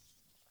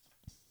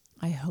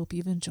 I hope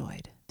you've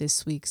enjoyed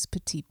this week's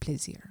Petit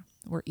Plaisir,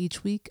 where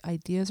each week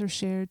ideas are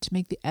shared to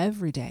make the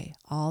everyday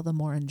all the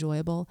more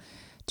enjoyable.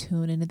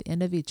 Tune in at the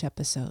end of each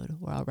episode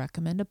where I'll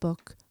recommend a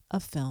book, a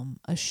film,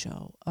 a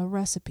show, a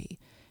recipe,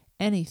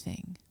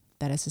 anything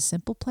that is a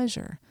simple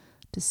pleasure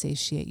to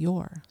satiate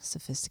your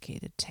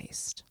sophisticated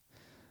taste.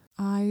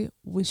 I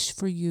wish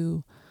for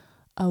you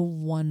a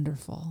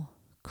wonderful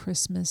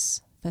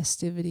Christmas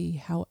festivity,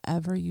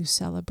 however you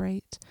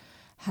celebrate.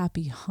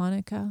 Happy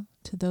Hanukkah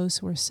to those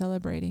who are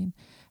celebrating.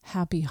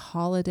 Happy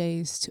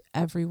holidays to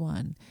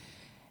everyone.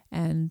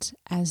 And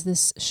as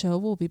this show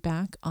will be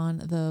back on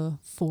the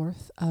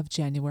 4th of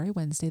January,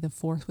 Wednesday the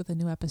 4th, with a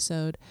new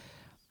episode,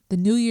 the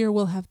new year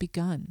will have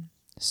begun.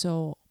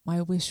 So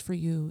my wish for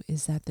you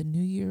is that the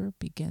new year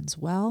begins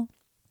well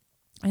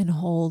and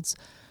holds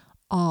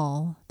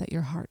all that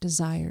your heart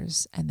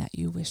desires and that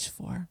you wish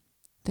for.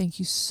 Thank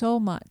you so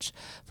much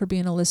for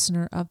being a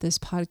listener of this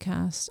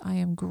podcast. I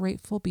am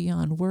grateful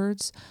beyond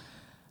words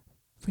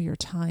for your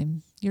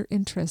time, your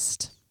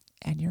interest,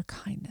 and your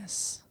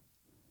kindness.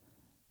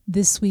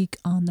 This week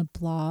on the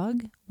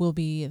blog will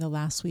be the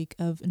last week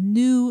of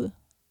new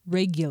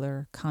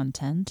regular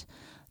content.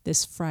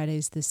 This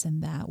Friday's This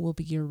and That will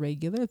be your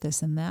regular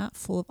This and That,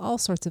 full of all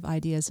sorts of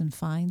ideas and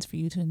finds for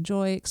you to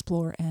enjoy,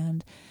 explore,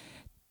 and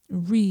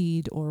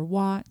read or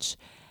watch.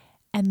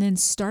 And then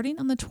starting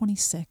on the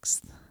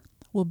 26th,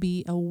 will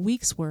be a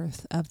week's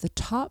worth of the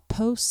top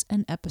posts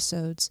and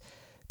episodes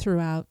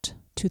throughout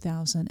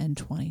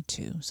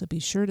 2022. So be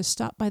sure to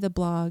stop by the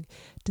blog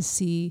to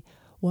see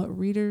what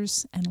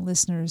readers and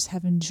listeners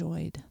have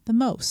enjoyed the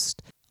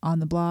most on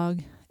the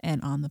blog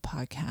and on the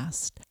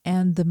podcast.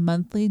 And the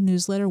monthly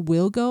newsletter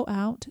will go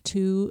out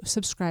to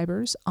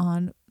subscribers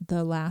on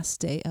the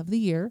last day of the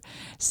year,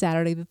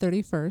 Saturday the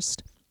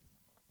 31st.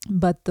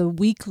 But the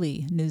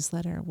weekly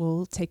newsletter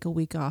will take a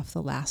week off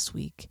the last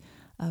week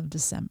of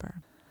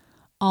December.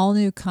 All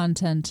new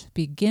content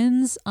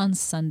begins on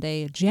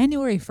Sunday,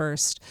 January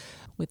 1st,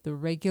 with the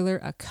regular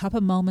A Cup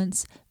of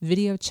Moments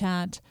video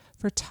chat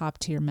for top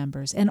tier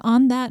members. And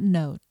on that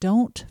note,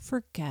 don't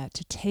forget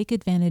to take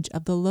advantage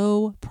of the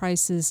low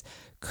prices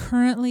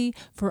currently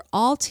for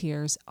all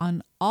tiers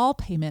on all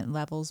payment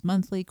levels,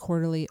 monthly,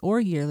 quarterly,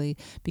 or yearly,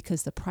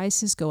 because the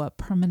prices go up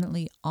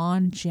permanently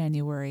on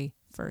January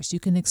 1st. You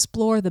can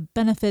explore the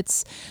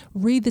benefits,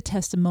 read the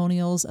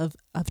testimonials of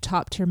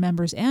top tier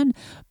members and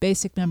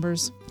basic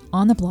members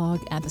on the blog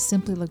at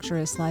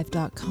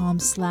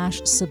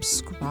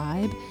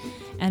thesimplyluxuriouslife.com/subscribe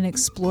and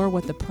explore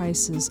what the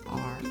prices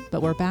are.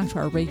 But we're back to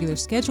our regular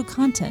scheduled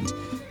content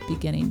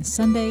beginning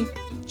Sunday,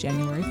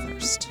 January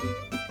 1st.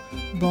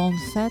 Bonne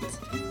fête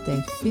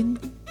des fins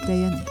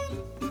d'année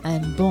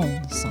and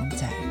bonne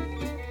santé.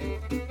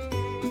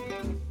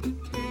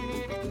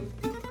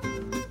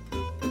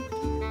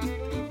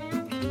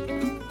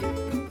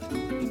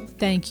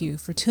 Thank you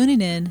for tuning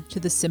in to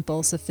the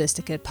Simple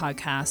Sophisticate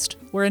podcast,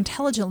 where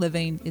intelligent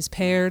living is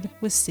paired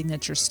with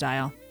signature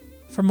style.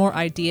 For more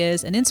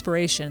ideas and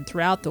inspiration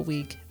throughout the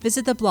week,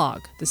 visit the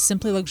blog, The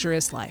Simply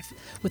Luxurious Life,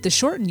 with the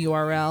shortened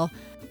URL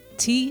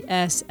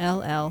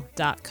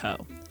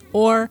tsll.co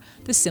or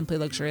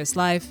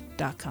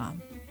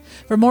thesimplyluxuriouslife.com.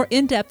 For more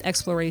in-depth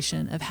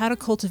exploration of how to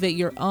cultivate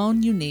your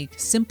own unique,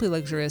 simply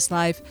luxurious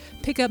life,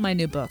 pick up my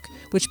new book,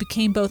 which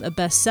became both a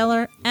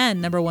bestseller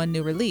and #1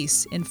 new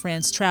release in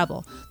France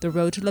Travel, The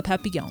Road to Le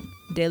Papillon,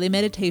 Daily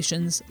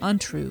Meditations on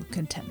True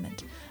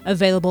Contentment.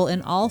 Available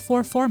in all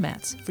 4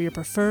 formats for your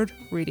preferred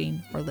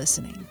reading or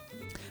listening.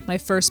 My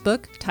first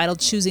book, titled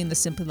Choosing the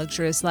Simply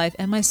Luxurious Life,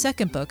 and my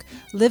second book,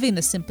 Living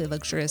the Simply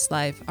Luxurious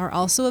Life, are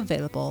also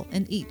available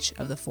in each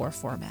of the 4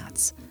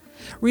 formats.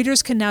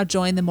 Readers can now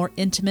join the more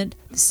intimate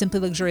The Simply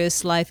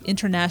Luxurious Life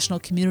international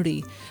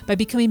community by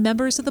becoming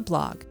members of the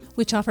blog,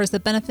 which offers the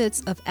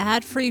benefits of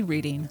ad-free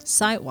reading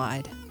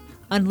site-wide,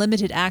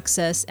 unlimited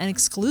access and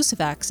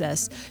exclusive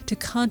access to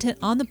content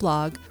on the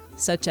blog,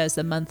 such as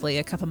the monthly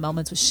A Cup of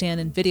Moments with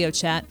Shannon video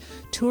chat,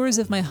 tours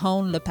of my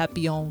home Le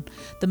Papillon,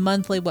 the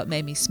monthly What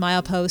Made Me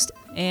Smile post,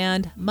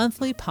 and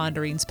monthly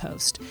Ponderings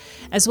post,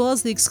 as well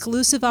as the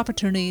exclusive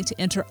opportunity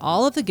to enter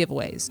all of the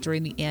giveaways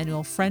during the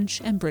annual French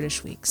and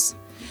British weeks.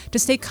 To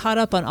stay caught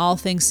up on all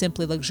things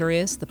Simply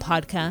Luxurious, the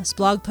podcast,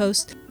 blog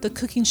post, the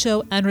cooking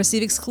show, and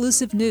receive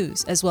exclusive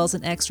news, as well as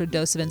an extra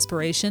dose of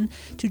inspiration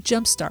to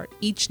jumpstart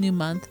each new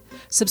month,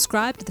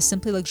 subscribe to the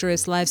Simply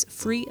Luxurious Life's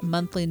free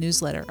monthly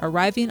newsletter,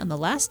 arriving on the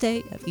last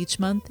day of each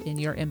month in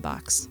your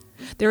inbox.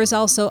 There is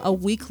also a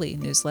weekly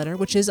newsletter,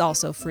 which is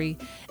also free,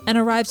 and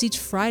arrives each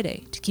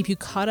Friday to keep you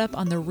caught up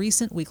on the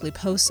recent weekly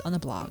posts on the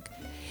blog.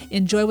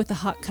 Enjoy with a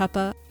hot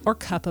cuppa or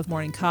cup of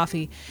morning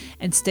coffee,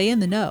 and stay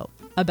in the know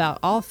about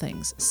all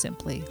things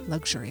simply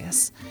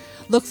luxurious.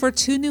 Look for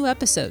 2 new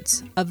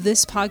episodes of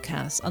this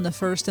podcast on the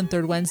 1st and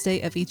 3rd Wednesday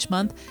of each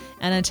month.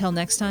 And until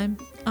next time,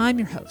 I'm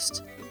your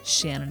host,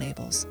 Shannon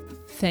Ables.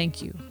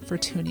 Thank you for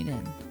tuning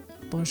in.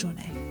 Bonne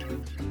journée.